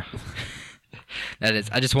drama. That is,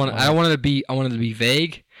 I wanted to be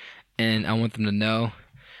vague, and I want them to know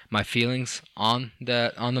my feelings on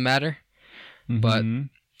the matter, but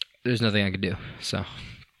there's nothing I can do. So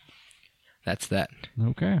that's that.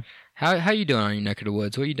 Okay. How you doing on your neck of the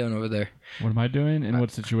woods? What are you doing over there? What am I doing? In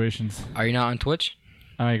what situations? Are you not on Twitch?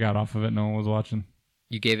 I got off of it. No one was watching.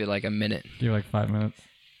 You gave it like a minute. Give like 5 minutes.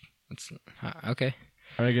 That's okay.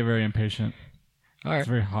 I get very impatient. All right. It's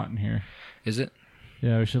very hot in here. Is it?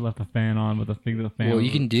 Yeah, we should have left the fan on, but the thing that the fan. Well, you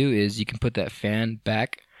can do is you can put that fan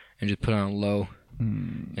back and just put it on low,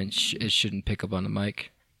 and it shouldn't pick up on the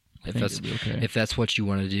mic. If that's what you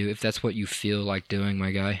want to do, if that's what you feel like doing, my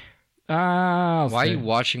guy. Why are you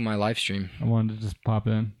watching my live stream? I wanted to just pop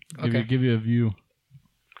in. Okay. Give you a view.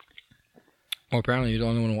 Well, apparently you're the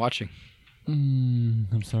only one watching.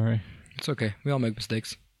 I'm sorry. It's okay. We all make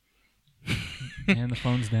mistakes. And the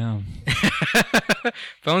phone's down.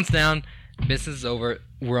 Phone's down. Business is over.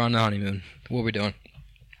 We're on the honeymoon. What are we doing?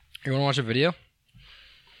 You want to watch a video?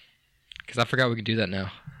 Because I forgot we can do that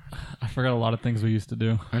now. I forgot a lot of things we used to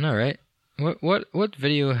do. I know, right? What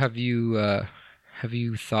video have you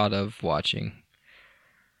thought of watching?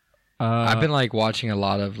 I've been like watching a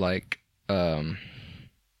lot of like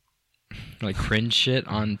cringe shit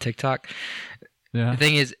on TikTok. Yeah. The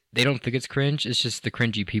thing is, they don't think it's cringe. It's just the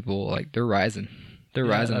cringy people. Like they're rising. They're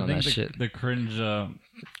rising on that shit. The cringe.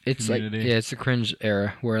 It's community. like it's a cringe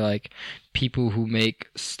era where like people who make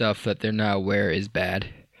stuff that they're not aware is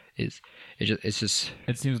bad. It's just.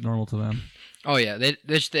 It seems normal to them. Oh yeah,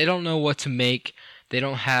 they don't know what to make. They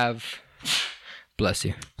don't have. Bless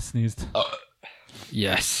you. Sneezed.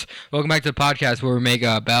 Yes. Welcome back to the podcast where we make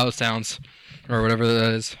bowel sounds, or whatever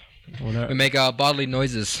that is. Whatever. We make bodily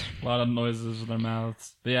noises. A lot of noises with their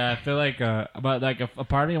mouths. But yeah, I feel like, but like if a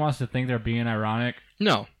party wants to think they're being ironic.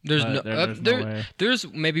 No, there's no way. There's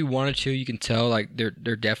maybe one or two you can tell like they're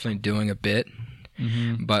definitely doing a bit,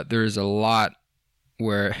 but there's a lot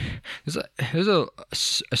where there's a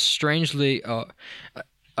strangely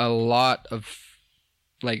a lot of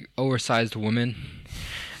like oversized women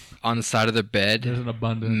on the side of their bed, There's an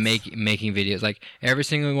abundance. making videos. Like every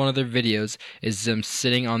single one of their videos is them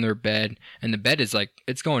sitting on their bed, and the bed is like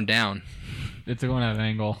it's going down. It's going at an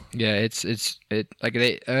angle. Yeah, it's like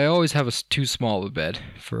I always have too small of a bed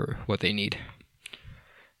for what they need,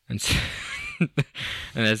 and and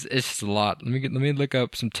it's just a lot. Let me look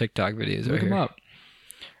up some TikTok videos. Look right them here. up.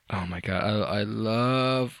 Oh my god, I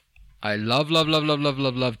love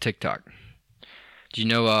TikTok. Do you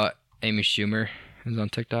know Amy Schumer is on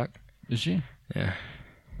TikTok? Is she? Yeah.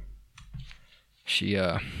 She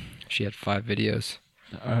had 5 videos.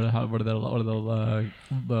 What are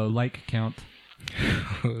the like count?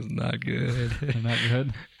 It was not good. They're not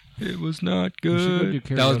good. It was not You should go good.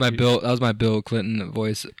 do That was my karaoke. Bill. That was my Bill Clinton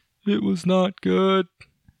voice. It was not good.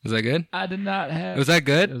 Was that good? I did not have. Was that It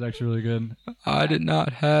good? was actually really good. I did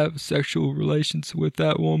not have sexual relations with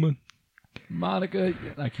that woman. Monica,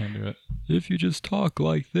 I can't do it. If you just talk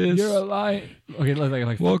like this. You're a lie. Okay,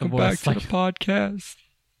 like Welcome the back voice, to like, the podcast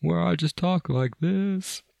where I just talk like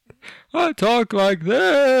this. I talk like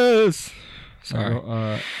this.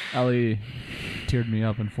 Sorry. Ellie teared me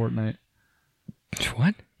up in Fortnite.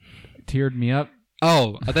 What? Teared me up.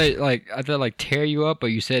 Oh, I thought like tear you up, but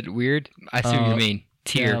you said weird. I see what you mean.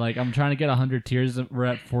 Tier. Yeah, like I'm trying to get 100 tiers. We're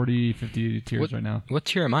at 40, 50 tiers right now. What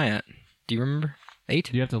tier am I at? Do you remember?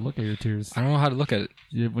 8? You have to look at your tiers. I don't know how to look at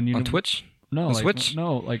it. When you On Twitch? No, On like, Switch?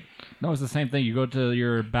 No, it's the same thing. You go to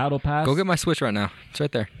your battle pass. Go get my Switch right now. It's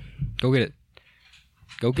right there. Go get it.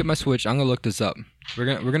 Go get my Switch. I'm gonna look this up. We're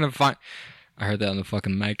gonna find. I heard that on the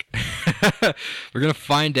fucking mic. We're gonna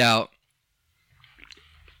find out.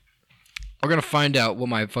 We're gonna find out what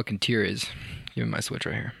my fucking tier is. Give me my Switch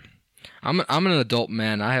right here. I'm an adult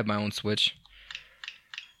man. I have my own Switch.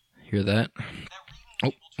 Hear that?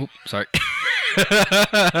 Oh, sorry.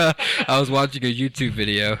 I was watching a YouTube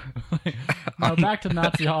video. Now back to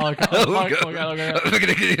Nazi Holocaust. Oh, we got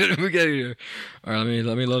it. All right,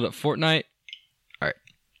 let me load up Fortnite. All right,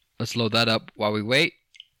 let's load that up while we wait.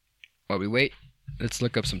 Let's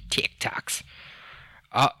look up some TikToks.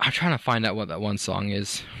 I'm trying to find out what that one song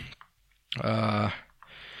is.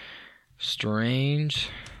 Strange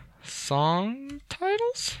song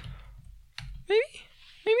titles? Maybe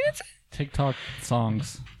that's it. TikTok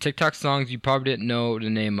songs. TikTok songs you probably didn't know the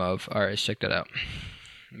name of. All right, let's check that out.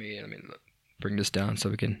 Let me bring this down so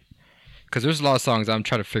we can, because there's a lot of songs I'm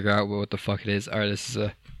trying to figure out what the fuck it is. All right, this is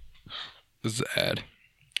an ad.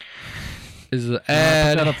 This is an I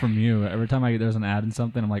ad. pick that up from you. Every time there's an ad in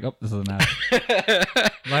something, I'm like, oh, this is an ad.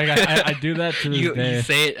 Like I do that to this day. You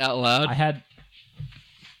say it out loud.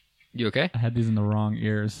 You okay? I had these in the wrong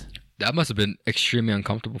ears. That must have been extremely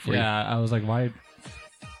uncomfortable for you. Yeah, I was like, why?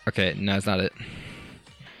 Okay, no, it's not it.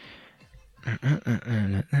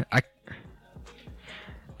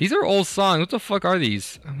 These are old songs. What the fuck are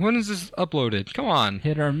these? When is this uploaded? Come on.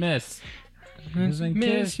 Hit or miss.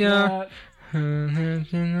 Miss ya. Let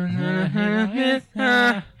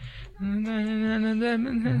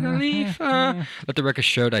the record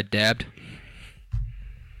show that I dabbed.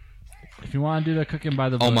 If you want to do the cooking by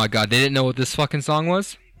the book. Oh my god, they didn't know what this fucking song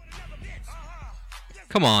was?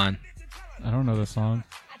 Come on. I don't know the song.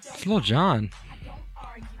 It's Lil Jon.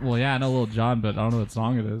 Well, yeah, I know Lil Jon, but I don't know what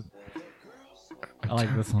song it is. I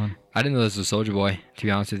like this one. I didn't know this was Soulja Boy, to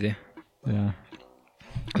be honest with you. Yeah.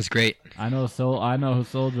 That's great. I know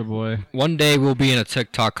Soulja Boy. One day we'll be in a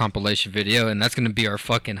TikTok compilation video, and that's going to be our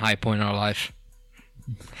fucking high point in our life.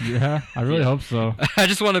 Yeah, I really hope so. I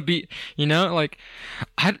just want to be,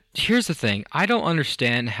 here's the thing. I don't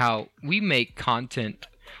understand how we make content.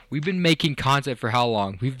 We've been making content for how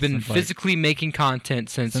long? We've been physically making content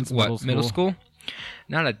since what? Middle school?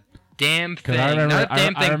 Not a damn thing. Not a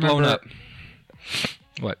damn thing blown up.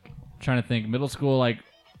 What? Trying to think. Middle school,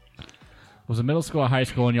 was it middle school or high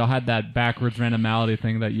school, and y'all had that backwards randomality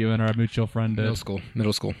thing that you and our mutual friend did? Middle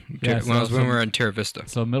school. Yeah, when we were in Terra Vista.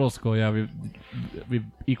 So middle school, yeah, we've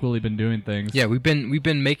equally been doing things. Yeah, we've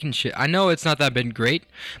been making shit. I know it's not that been great,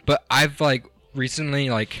 but I've recently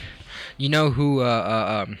you know who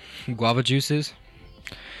Guava Juice is?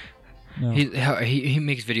 No. He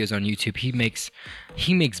makes videos on YouTube. He makes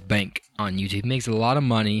bank on YouTube. He makes a lot of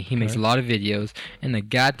money. He makes a lot of videos, and the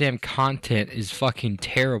goddamn content is fucking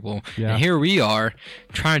terrible. Yeah. And here we are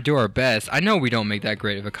trying to do our best. I know we don't make that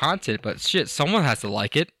great of a content, but shit, someone has to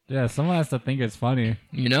like it. Yeah, someone has to think it's funny.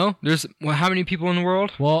 There's how many people in the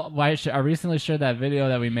world? Well, I recently shared that video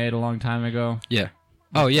that we made a long time ago. Yeah.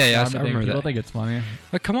 Oh yeah. I remember People that. think it's funny.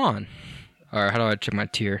 Come on. All right, how do I check my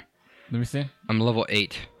tier? Let me see. I'm level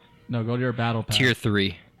 8. No, go to your battle pass. Tier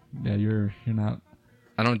 3. Yeah, you're not.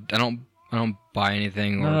 I don't buy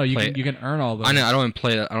anything or No, you play. can earn all those. I know. I don't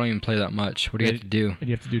even play that much. What do you have to do?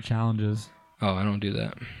 You have to do challenges. Oh, I don't do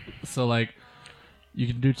that. So like, you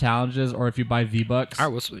can do challenges, or if you buy V-Bucks. All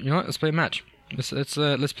right, you know what? Let's play a match.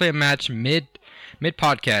 Let's play a match mid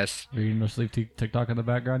podcast. Are you gonna sleep TikTok in the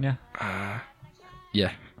background? Yeah.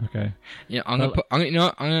 Yeah. Okay. Yeah, I'm gonna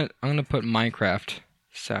put Minecraft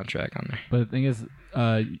soundtrack on there. But the thing is,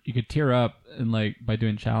 you could tier up and like by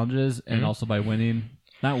doing challenges and also by winning.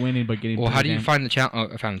 Not winning, but getting. Well, how do you find the challenge?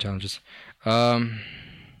 Oh, I found the challenges.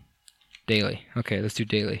 Daily. Okay, let's do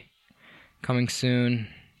daily. Coming soon.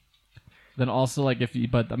 Then also like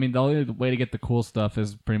but I mean the only way to get the cool stuff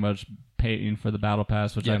is pretty much paying for the battle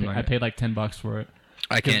pass, which I paid like $10 for it.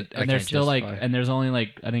 I can't. And there's still and there's only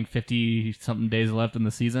like I think 50 something days left in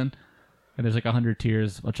the season, and there's like 100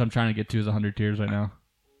 tiers, which I'm trying to get to is 100 tiers right now.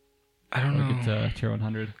 I don't know. Get to tier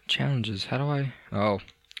 100. Challenges. How do I? Oh,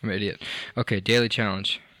 I'm an idiot. Okay, daily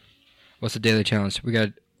challenge. What's the daily challenge? We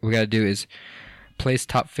gotta do is place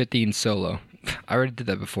top 50 in solo. I already did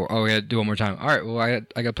that before. Oh, we gotta do it one more time. All right. Well, I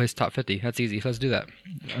gotta place top 50. That's easy. Let's do that.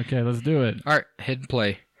 Okay, let's do it. All right, hit and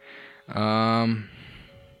play. Oh,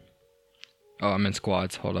 I'm in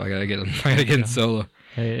squads. Hold on, I gotta get in solo.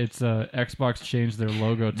 Hey, it's Xbox changed their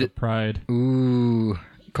logo to Pride. Ooh,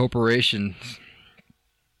 corporations.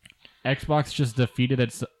 Xbox just defeated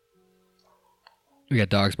its. We got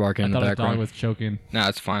dogs barking in the background. I thought a dog was choking. Nah,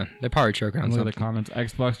 it's fine. They're probably choking on something. Look at the comments.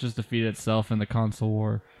 Xbox just defeated itself in the console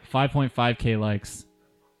war. 5.5k likes.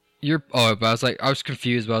 But I was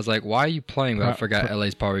confused, but I was like, why are you playing? But I forgot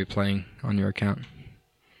LA's probably playing on your account.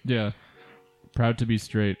 Yeah. Proud to be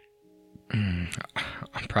straight. I'm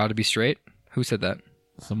proud to be straight? Who said that?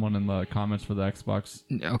 Someone in the comments for the Xbox.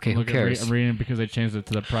 Okay, who cares? I'm reading because they changed it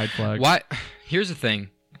to the pride flag. Why? Here's the thing.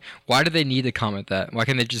 Why do they need to comment that? Why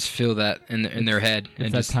can't they just feel that in their head?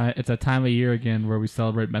 It's that time of year again where we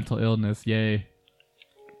celebrate mental illness. Yay.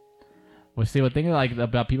 Well, see, what thing like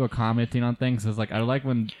about people commenting on things is like I like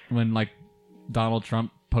when like Donald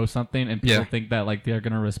Trump posts something and people think that like they're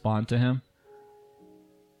gonna respond to him.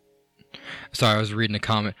 Sorry, I was reading a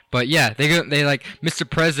comment, but yeah, they like, Mr.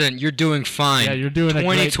 President, you're doing fine. Yeah, you're doing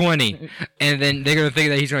 2020, and then they're gonna think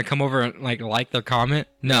that he's gonna come over and like their comment.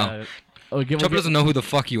 No, Trump doesn't know who the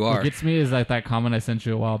fuck you are. What gets me is like that comment I sent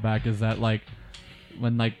you a while back is that like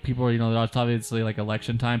when like people are it's obviously like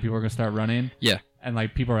election time, people are gonna start running. Yeah. And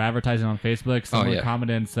like people are advertising on Facebook. Someone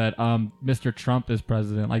commented and said, "Mr. Trump is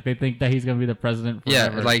president." Like they think that he's gonna be the president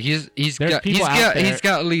forever. Yeah, like he's got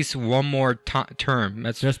at least one more term.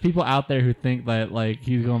 There's people out there who think that like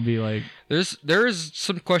he's gonna be like. There's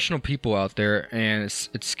some questionable people out there, and it's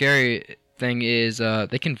scary. Thing is,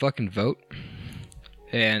 they can fucking vote,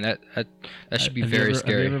 and that should be very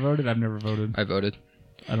scary. Have you ever voted? I've never voted. I voted.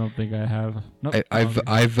 I don't think I have. Nope.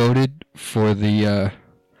 I voted for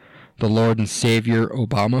the Lord and Savior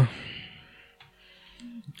Obama.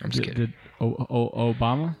 I'm just kidding.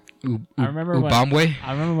 Obama? I remember when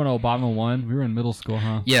Obama won. We were in middle school,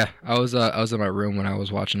 huh? Yeah, I was in my room when I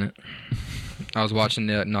was watching it. I was watching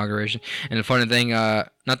the inauguration, and the funny thing,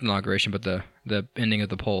 not the inauguration, but the ending of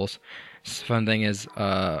the polls. The fun thing is,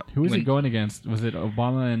 who was it going against? Was it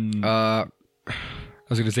Obama and? I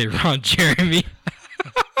was gonna say Ron Jeremy.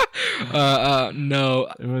 No.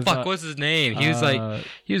 Fuck, what's his name? He was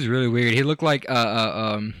he was really weird. He looked like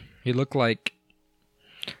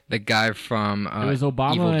the guy from it was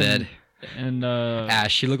Obama Evil Dead. And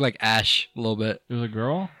Ash. He looked like Ash a little bit. It was a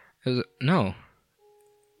girl? No.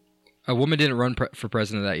 A woman didn't run for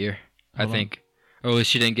president that year, I think. Or at least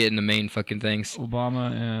she didn't get in the main fucking things.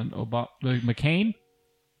 Obama and McCain?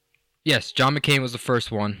 Yes, John McCain was the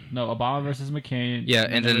first one. No, Obama versus McCain. Yeah,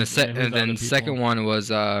 and then the second one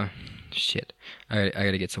was shit. I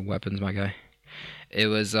gotta get some weapons, my guy. It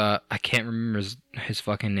was I can't remember his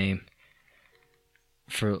fucking name.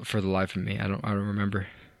 For the life of me, I don't remember.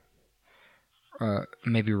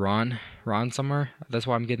 Maybe Ron somewhere. That's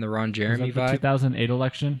why I'm getting the Ron Jeremy was that the vibe. 2008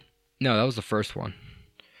 election? No, that was the first one.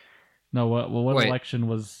 No, what election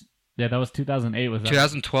was? Yeah, that was 2008. Was that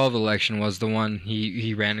 2012 election was the one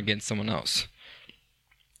he ran against someone else.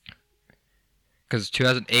 Because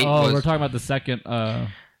 2008 was... Oh, we're talking about the second... Because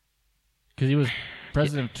he was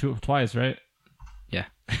president twice, right? Yeah.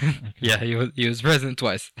 Okay. Yeah, he was president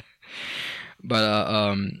twice.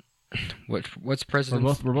 But, what's president?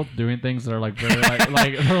 We're both doing things that are like very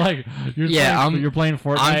like you're playing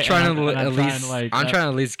Fortnite. I'm trying to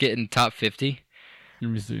at least get in top 50.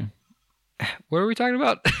 Let me see. What are we talking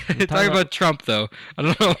about? Talking about Trump, though. I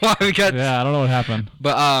don't know why we got... Yeah, I don't know what happened.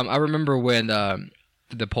 But I remember when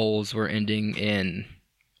the polls were ending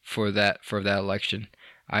for that election.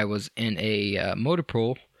 I was in a motor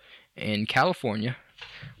pool in California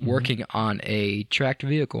working on a tracked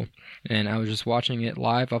vehicle, and I was just watching it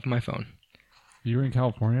live off my phone. You were in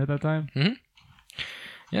California at that time? Mm-hmm.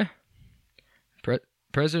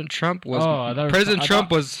 President Trump was. Oh, I thought President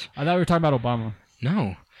Trump was. I thought we were talking about Obama.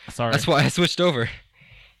 No. Sorry. That's why I switched over.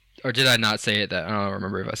 Or did I not say it? That I don't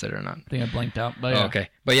remember if I said it or not. I think I blanked out. But yeah. Oh, okay.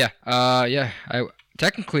 But yeah.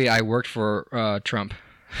 I worked for Trump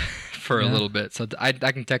for a little bit, so I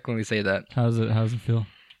can technically say that. How's it feel?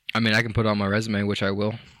 I mean, I can put it on my resume, which I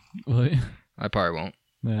will. Will you? I probably won't.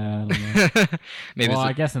 Yeah, I don't know. Maybe. Well,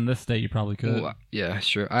 I guess in this state you probably could. Well, yeah,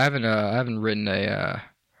 sure. I haven't written a.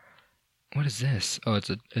 What is this? Oh,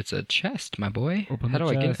 it's a chest, my boy. How do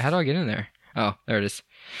I get in there? Oh, there it is.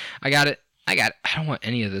 I got it. I don't want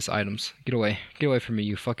any of this items. Get away from me,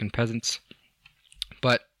 you fucking peasants.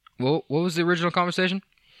 But what was the original conversation?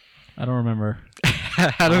 I don't remember.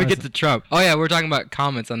 How do we get to Trump? Oh yeah, we're talking about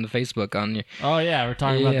comments on the Facebook on you. Oh yeah, we're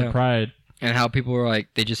talking about the pride and how people were like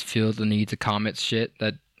they just feel the need to comment shit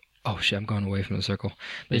that. Oh shit! I'm going away from the circle.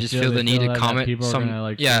 They just feel the need to comment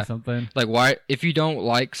say something. Like why? If you don't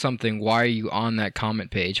like something, why are you on that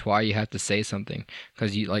comment page? Why you have to say something?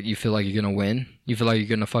 Because you feel like you're gonna win. You feel like you're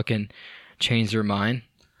gonna fucking change their mind.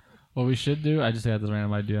 What we should do? I just had this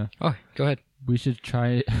random idea. Oh, go ahead. We should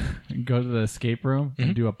try go to the escape room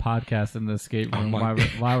and do a podcast in the escape room while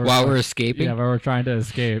we're escaping. Yeah, while we're trying to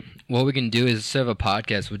escape. What we can do is instead of a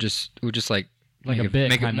podcast, we'll just like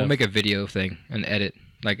we'll make a video thing and edit.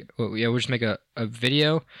 We'll just make a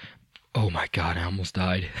video. Oh my god, I almost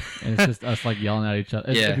died. And it's just us yelling at each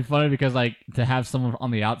other. It'd be funny because to have someone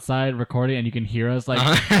on the outside recording and you can hear us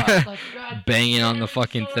banging on the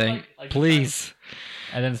fucking thing. Please.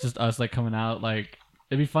 And then it's just us coming out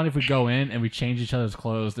it'd be funny if we go in and we change each other's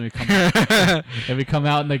clothes. Then we come out, and we come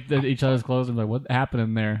out in each other's clothes and what happened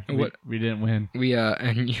in there? We didn't win.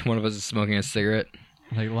 And one of us is smoking a cigarette.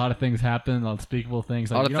 A lot of things happen, unspeakable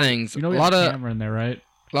things. A lot of things. You know we have a camera in there, right?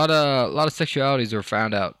 A lot of sexualities were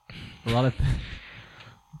found out. A lot of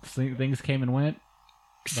things came and went.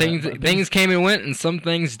 Things came and went, and some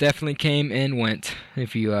things definitely came and went.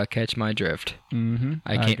 If you catch my drift. Mm-hmm.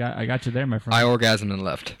 I got you there, my friend. I orgasmed and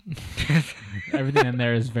left. Everything in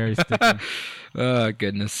there is very sticky. Oh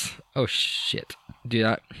goodness! Oh shit! Do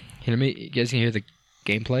not hear me. You guys can hear the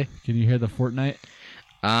gameplay. Can you hear the Fortnite?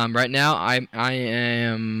 Right now I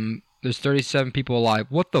am. There's 37 people alive.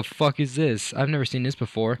 What the fuck is this? I've never seen this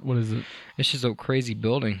before. What is it? It's just a crazy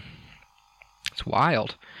building. It's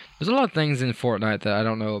wild. There's a lot of things in Fortnite that I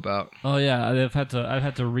don't know about. Oh yeah, I've had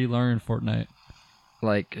to relearn Fortnite.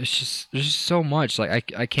 There's just so much. I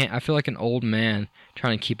can't. I feel like an old man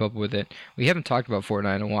trying to keep up with it. We haven't talked about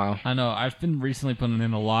Fortnite in a while. I know. I've been recently putting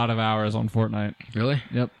in a lot of hours on Fortnite. Really?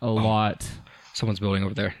 Yep, a lot. Someone's building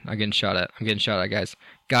over there. I'm getting shot at, guys.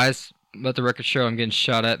 Guys, let the record show I'm getting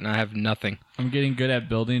shot at and I have nothing. I'm getting good at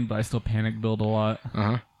building, but I still panic build a lot.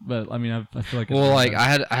 Uh-huh. But I mean, I feel like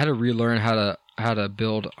I had to relearn how to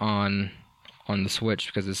build on the Switch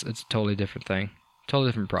because it's a totally different thing. Totally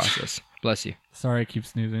different process. Bless you. Sorry, I keep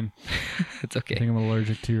sneezing. It's okay. I think I'm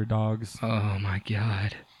allergic to your dogs. Oh my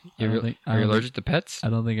god. Are you allergic to pets? I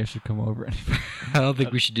don't think I should come over anymore. I don't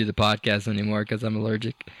think we should do the podcast anymore because I'm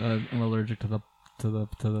allergic. I'm allergic to the.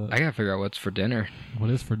 I gotta figure out what's for dinner.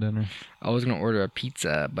 What is for dinner? I was gonna order a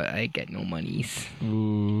pizza, but I got no monies.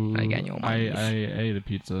 Ooh. I got no monies. I ate a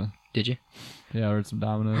pizza. Did you? Yeah, I ordered some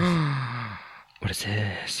Domino's. What is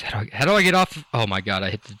this? How do I get off? Oh my god!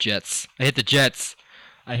 I hit the jets. I hit the jets.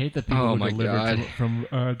 I hate the people who deliver from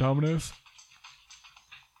Domino's.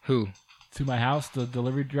 Who? To my house, the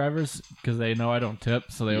delivery drivers, because they know I don't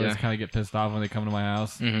tip, so they always kind of get pissed off when they come to my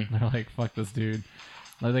house. Mm-hmm. They're like, "Fuck this dude."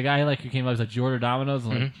 Like the guy who came up, was like, "Did you order Domino's?"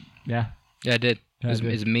 I'm like, "Yeah." Yeah, I did.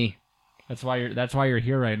 It's me. That's why you're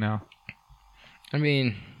here right now. I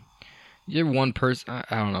mean, you're one person.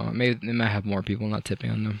 I don't know. Maybe they might have more people not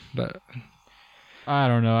tipping on them, but I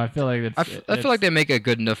don't know. I feel like I feel like they make a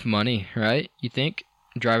good enough money, right? You think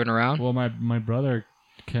driving around? Well, my brother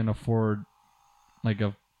can afford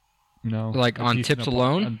on tips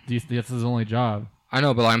alone. That's his only job. I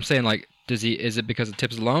know, but I'm saying is it because of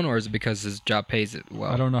tips alone, or is it because his job pays it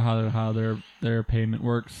well? I don't know how their payment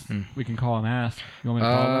works. We can call and ask. You want me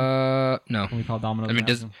to call them? No. Can we call Domino's? I mean,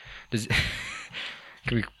 does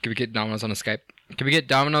can we get Domino's on a Skype? Can we get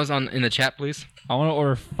Domino's in the chat, please? I want to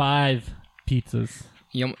order 5 pizzas.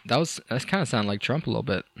 That kind of sounded like Trump a little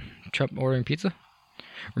bit. Trump ordering pizza.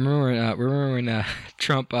 Remember when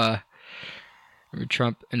Trump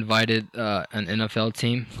invited an NFL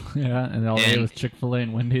team? Yeah, and all they ate was Chick-fil-A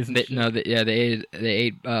and Wendy's. They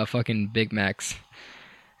ate fucking Big Macs.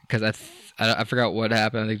 Because I forgot what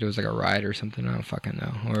happened. I think there was a riot or something. I don't fucking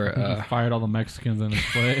know. Or he fired all the Mexicans in his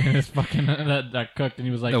plate and his fucking that cooked, and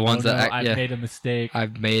he was like, the ones I made a mistake.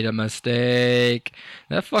 I've made a mistake.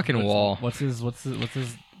 That fucking wall. What's his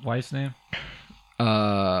wife's name?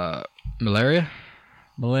 Malaria.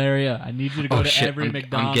 Malaria. I need you to go to every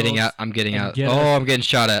McDonald's. I'm getting out. get I'm getting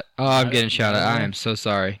shot at. I'm Got getting it? shot at. Got it? I am so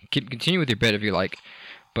sorry. Continue with your bit if you like,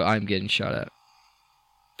 but I'm getting shot at.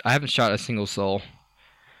 I haven't shot a single soul.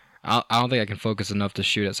 I don't think I can focus enough to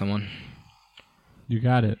shoot at someone. You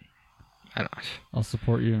got it. I don't. I'll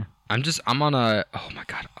support you. I'm on a. Oh my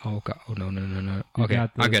god. Oh god. Oh no. You Okay.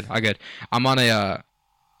 got I'm this. good. I'm on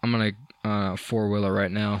a four-wheeler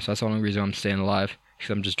right now, so that's the only reason I'm staying alive,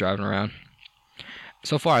 because I'm just driving around.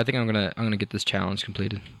 So far, I think I'm gonna get this challenge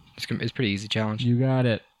completed. It's a pretty easy challenge. You got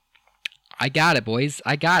it. I got it, boys.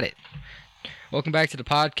 I got it. Welcome back to the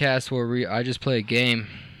podcast where I just play a game.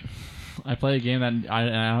 I play a game that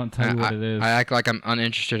I don't tell you what it is. I act like I'm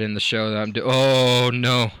uninterested in the show that I'm doing. Oh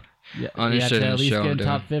no. Yeah, Uninterested you in have the to show at I'm least get in doing.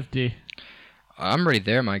 top 50. I'm already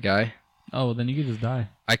there, my guy. Oh, well, then you could just die.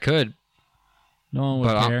 I could, No one would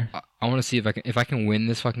but care. I want to see if I can win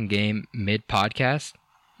this fucking game mid podcast.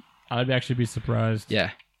 I'd actually be surprised.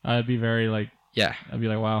 Yeah. I'd be very Yeah. I'd be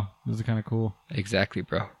like, wow, this is kind of cool. Exactly,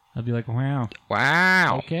 bro. I'd be like, wow.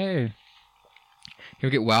 Wow. Okay. Can we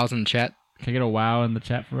get wows in the chat? Can I get a wow in the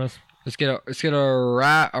chat for us? Let's get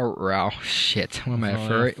a row. Shit. What am I, a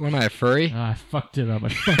furry? What am I, a furry? I fucked it up. I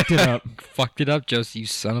fucked it up. Fucked it up, Josie, you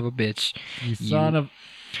son of a bitch. You son of...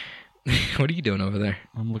 What are you doing over there?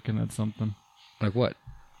 I'm looking at something. Like what?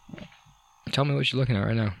 Tell me what you're looking at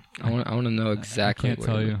right now. I want to know exactly. I can't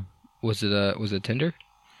tell you. Was it Tinder?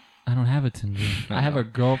 I don't have a Tinder. I have a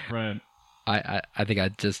girlfriend. I think I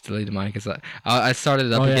just deleted mine because I started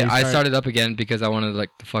it up Oh, yeah, again. you I started- started up again because I wanted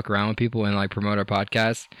to fuck around with people and promote our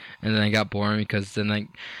podcast, and then I got boring because then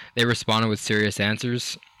they responded with serious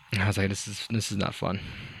answers, and I was like, this is not fun,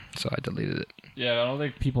 so I deleted it. Yeah, I don't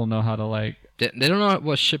think people know how to They don't know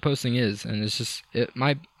what shitposting is, and it's just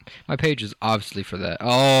my page is obviously for that.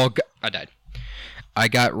 Oh, God, I died. I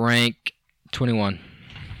got rank 21,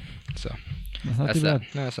 so That's not that's too that.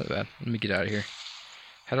 bad. No, that's not bad. Let me get out of here.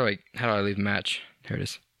 How do I leave match? Here it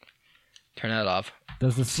is. Turn that off.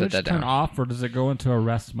 Does the Set switch that turn down. off or does it go into a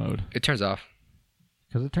rest mode? It turns off.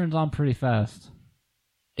 Because it turns on pretty fast.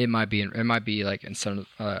 It might be in some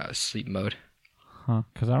sleep mode. Huh?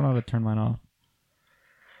 Because I don't know how to turn mine off.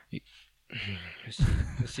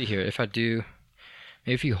 Let's see here. If I do,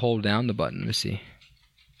 maybe if you hold down the button.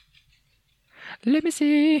 Let me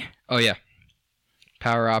see. Oh yeah.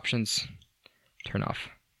 Power options. Turn off.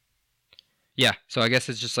 Yeah. So I guess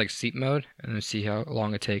it's just sleep mode, and let's see how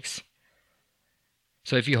long it takes.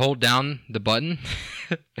 So if you hold down the button.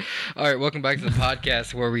 All right, welcome back to the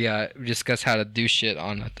podcast where we discuss how to do shit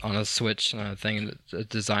on a Switch thing that's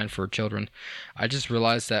designed for children. I just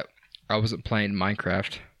realized that I wasn't playing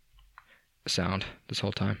Minecraft sound this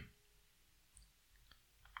whole time.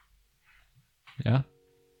 Yeah?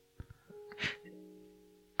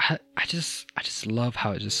 I just love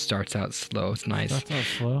how it just starts out slow. It's nice. Starts out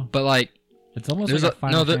slow. But It's almost there's like a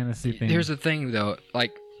Final no, Fantasy thing. here's the thing though,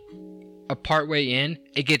 a part way in,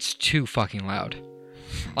 it gets too fucking loud.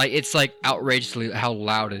 It's outrageously how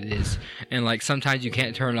loud it is, and sometimes you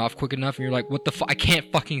can't turn it off quick enough, and you're like, what the fuck? I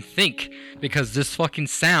can't fucking think because this fucking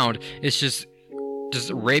sound is just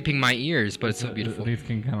raping my ears, but it's so beautiful. It's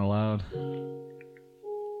getting kind of loud.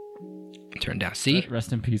 Turn down. See?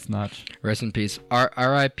 Rest in peace, Notch. Rest in peace.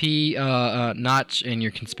 R.I.P. Notch and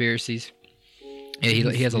your conspiracies. Yeah,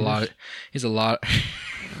 he has a lot. He's a lot.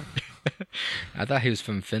 I thought he was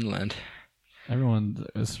from Finland. Everyone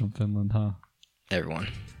is from Finland, huh? Everyone.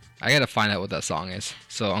 I gotta find out what that song is.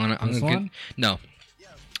 So I'm This gonna one? no.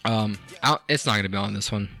 It's not gonna be on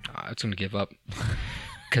this one. It's gonna give up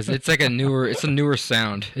because it's a newer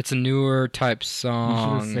sound. It's a newer type You should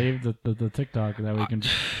song. have saved the TikTok that we can.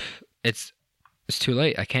 It's too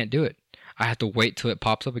late. I can't do it. I have to wait till it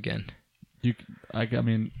pops up again. I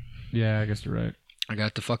mean, yeah, I guess you're right. I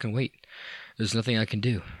got to fucking wait. There's nothing I can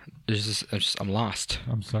do. I'm lost.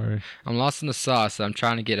 I'm sorry. I'm lost in the sauce. I'm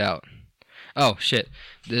trying to get out. Oh shit!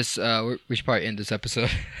 This we should probably end this episode.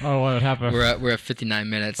 Oh, what would happen? we're at 59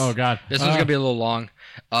 minutes. Oh God. This one's gonna be a little long.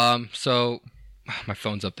 So my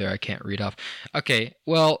phone's up there. I can't read off. Okay.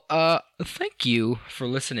 Well, thank you for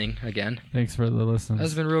listening again. Thanks for the listen.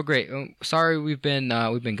 That's been real great. Sorry we've been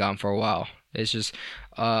gone for a while. It's just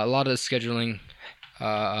a lot of scheduling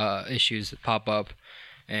issues that pop up,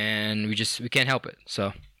 and we can't help it.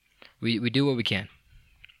 So we do what we can.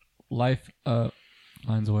 Life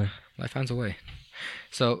finds a way. Life finds a way.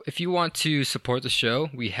 So if you want to support the show,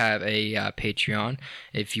 we have a Patreon.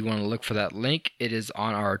 If you want to look for that link, it is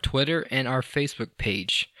on our Twitter and our Facebook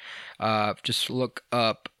page. Just look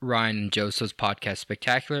up Ryan and Joseph's Podcast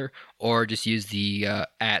Spectacular, or just use the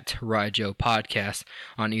at RyJo Podcast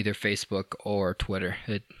on either Facebook or Twitter.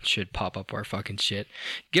 It should pop up our fucking shit.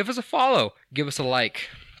 Give us a follow. Give us a like.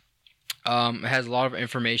 It has a lot of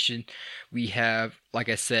information. We have, like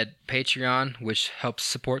I said, Patreon, which helps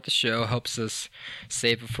support the show, helps us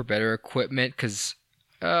save for better equipment, because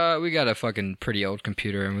we got a fucking pretty old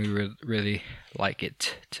computer, and we would really like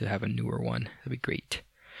it to have a newer one. That'd be great.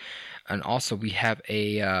 And also, we have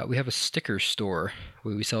a sticker store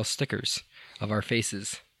where we sell stickers of our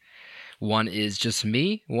faces. One is just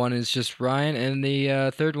me, one is just Ryan, and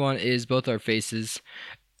the third one is both our faces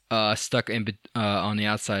stuck on the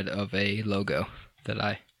outside of a logo that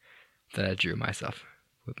I drew myself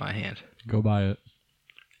with my hand. Go buy it.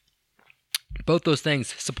 Both those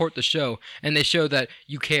things support the show, and they show that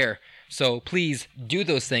you care. So please do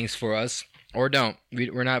those things for us, or don't.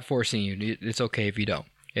 We're not forcing you. It's okay if you don't.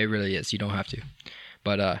 It really is. You don't have to.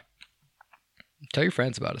 But tell your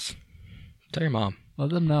friends about us. Tell your mom. Let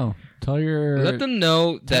them know. Let them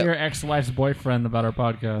know that tell your ex-wife's boyfriend about our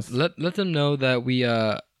podcast. Let them know that we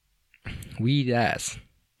eat ass.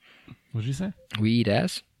 What'd you say? We eat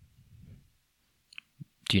ass.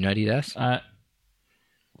 Do you not eat ass?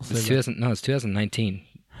 It's 2019.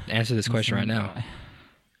 Answer this question right now.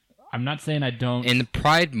 I'm not saying I don't. In the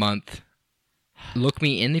Pride Month, look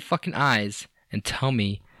me in the fucking eyes and tell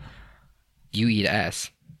me you eat ass.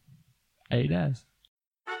 I eat ass.